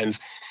of our minds.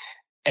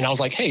 And I was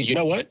like, hey, you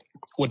know what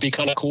would be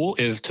kind of cool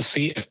is to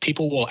see if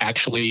people will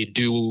actually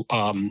do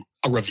a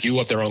review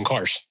of their own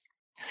cars.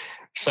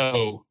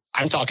 So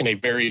I'm talking a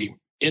very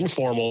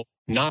informal,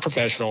 not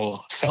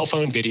professional cell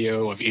phone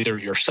video of either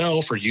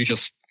yourself or you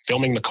just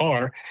filming the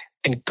car,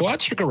 and go out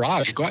to your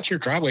garage, go out to your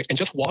driveway, and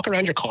just walk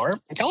around your car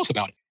and tell us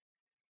about it.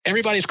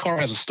 Everybody's car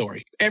has a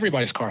story.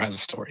 Everybody's car has a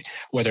story,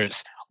 whether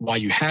it's why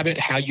you have it,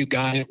 how you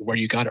got it, where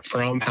you got it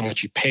from, how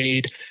much you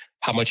paid,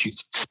 how much you've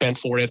spent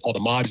for it, all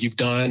the mods you've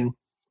done,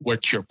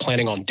 what you're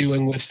planning on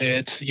doing with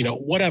it,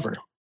 whatever.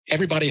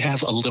 Everybody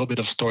has a little bit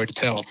of story to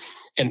tell.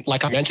 And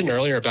like I mentioned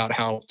earlier about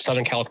how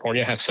Southern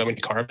California has so many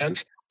car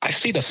events, I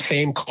see the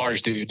same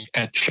cars, dude,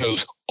 at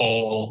shows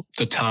all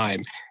the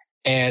time.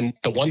 And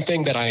the one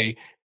thing that I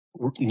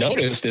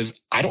noticed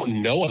is I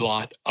don't know a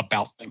lot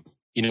about them,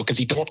 because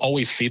you don't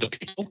always see the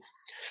people,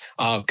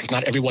 because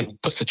not everyone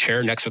puts a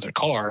chair next to their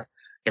car.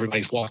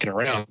 Everybody's walking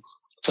around.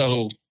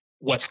 So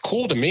what's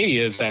cool to me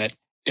is that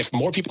if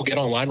more people get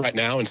online right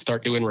now and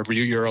start doing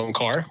review your own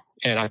car,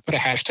 and I put a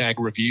hashtag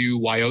review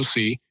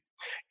YOC,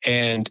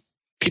 and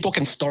people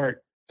can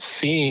start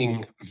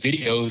seeing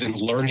videos and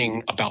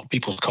learning about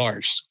people's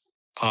cars.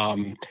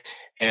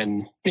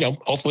 And,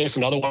 hopefully it's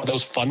another one of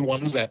those fun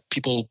ones that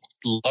people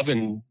love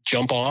and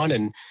jump on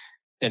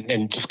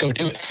and just go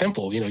do it.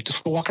 Simple,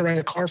 just go walk around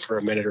your car for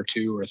a minute or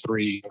two or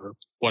three or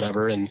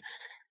whatever and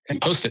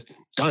post it.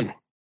 Done.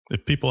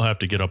 If people have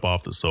to get up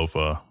off the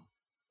sofa,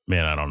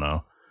 man, I don't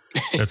know.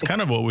 That's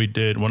kind of what we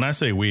did. When I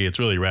say we, it's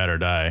really Ride or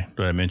Die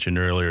that I mentioned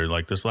earlier.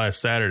 Like this last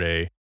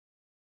Saturday,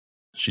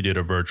 she did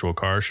a virtual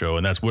car show,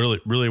 and that's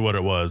really what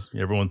it was.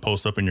 Everyone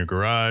posts up in your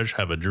garage,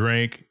 have a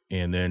drink,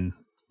 and then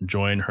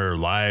join her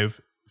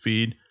live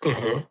feed.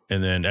 Mm-hmm.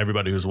 And then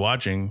everybody who's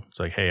watching, it's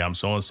like, hey, I'm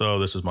so-and-so,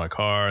 this is my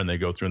car. And they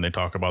go through and they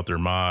talk about their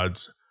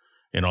mods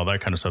and all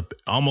that kind of stuff.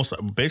 Almost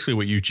basically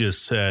what you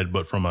just said,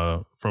 but from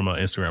a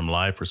Instagram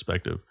live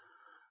perspective.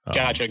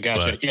 Gotcha.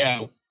 But,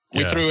 yeah.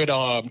 We threw it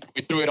on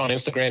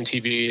Instagram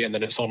TV, and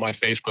then it's on my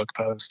Facebook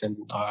post, and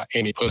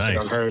Amy posted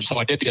on hers. So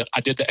I did the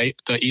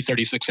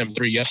E36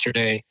 M3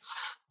 yesterday.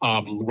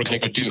 We're going to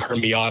go do her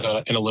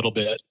Miata in a little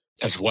bit.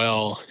 as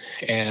well.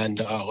 And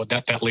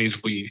that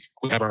leaves we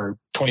have our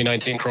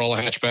 2019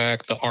 Corolla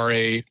hatchback, the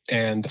R8,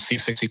 and the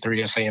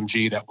C63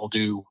 SAMG that we'll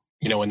do,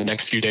 in the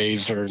next few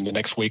days or in the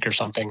next week or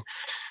something.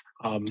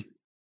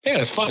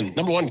 It's fun.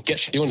 Number one,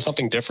 get you doing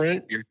something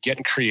different. You're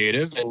getting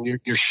creative, and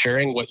you're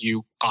sharing what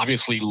you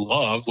obviously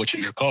love, which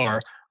is your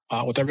car,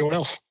 with everyone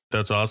else.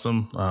 That's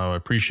awesome. I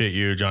appreciate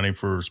you, Johnny,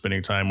 for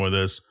spending time with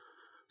us.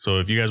 So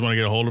if you guys want to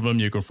get a hold of him,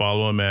 you can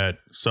follow him at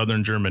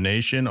Southern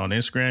Germination on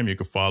Instagram. You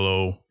can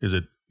follow, is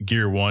it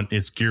Gear One?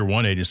 It's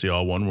GearOneAgency,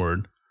 all one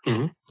word.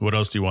 Mm-hmm. What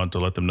else do you want to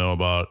let them know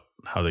about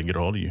how they can get a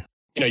hold of you?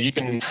 You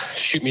can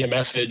shoot me a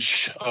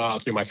message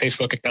through my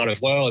Facebook account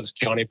as well. It's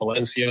Johnny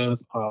Valencia.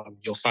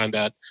 You'll find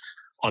that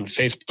on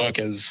Facebook,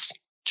 as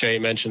Jay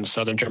mentioned,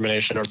 Southern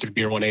Germination, or through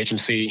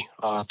GearOneAgency,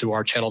 through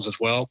our channels as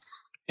well.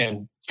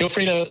 And feel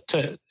free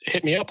to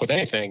hit me up with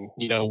anything.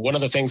 One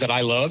of the things that I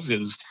love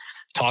is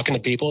talking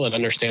to people and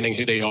understanding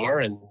who they are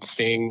and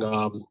seeing,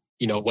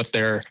 what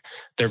their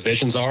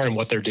visions are and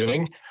what they're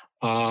doing.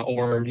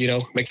 Or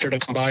make sure to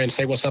come by and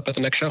say what's up at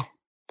the next show,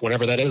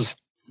 whenever that is.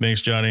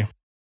 Thanks, Johnny.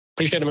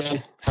 Appreciate it,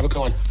 man. Have a good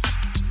one.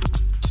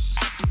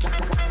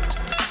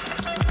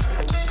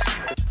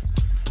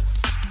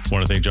 I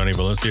want to thank Johnny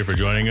Valencia for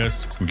joining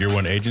us from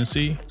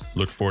GearOneAgency.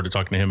 Look forward to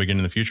talking to him again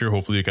in the future.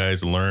 Hopefully you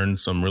guys learn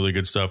some really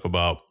good stuff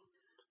about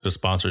the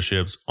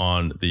sponsorships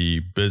on the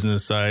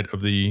business side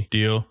of the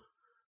deal.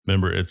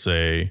 Remember, it's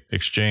a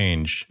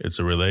exchange. It's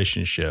a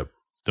relationship.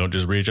 Don't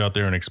just reach out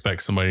there and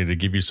expect somebody to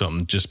give you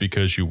something just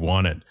because you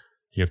want it.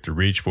 You have to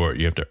reach for it.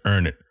 You have to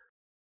earn it.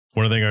 I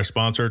want to thank our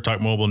sponsor,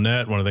 Talk Mobile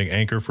Net. I want to thank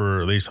Anchor for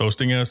at least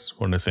hosting us.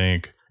 I want to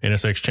thank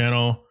NSX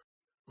Channel.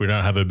 We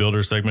don't have a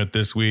builder segment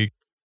this week,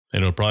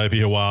 and it'll probably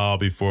be a while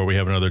before we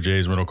have another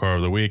Jay's Rental Car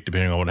of the Week,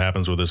 depending on what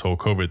happens with this whole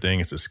COVID thing.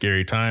 It's a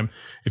scary time.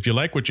 If you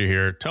like what you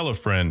hear, tell a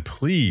friend,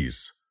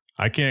 please.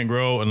 I can't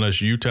grow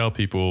unless you tell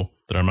people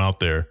that I'm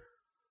out there.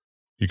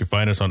 You can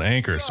find us on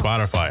Anchor,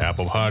 Spotify,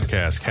 Apple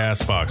Podcasts,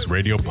 CastBox,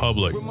 Radio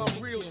Public,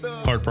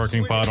 Hard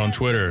Parking Pod on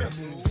Twitter.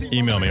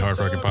 Email me,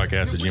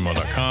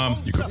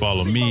 hardparkingpodcast@gmail.com. You can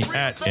follow me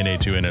at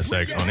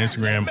NA2NSX on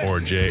Instagram, or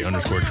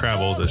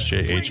J_travels. That's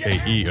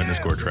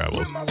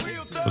JHAE_travels.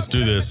 Let's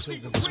do this.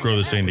 Let's grow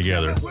this thing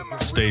together.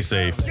 Stay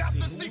safe.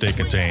 Stay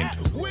contained.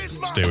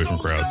 Stay away from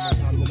crowds.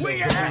 Where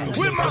you at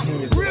with my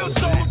real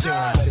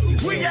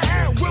soldiers? Where you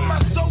at with my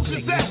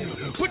soldiers at?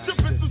 Put your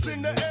pistols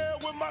in the air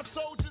with my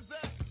soldiers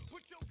at.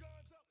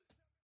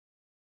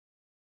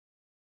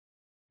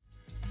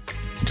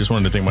 Just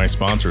wanted to thank my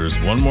sponsors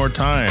one more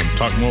time.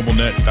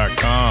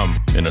 TalkMobileNet.com,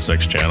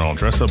 NSX Channel,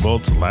 Dress Up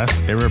Bolts, Last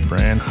Era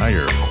Brand,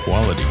 Higher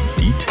Quality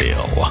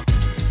Detail.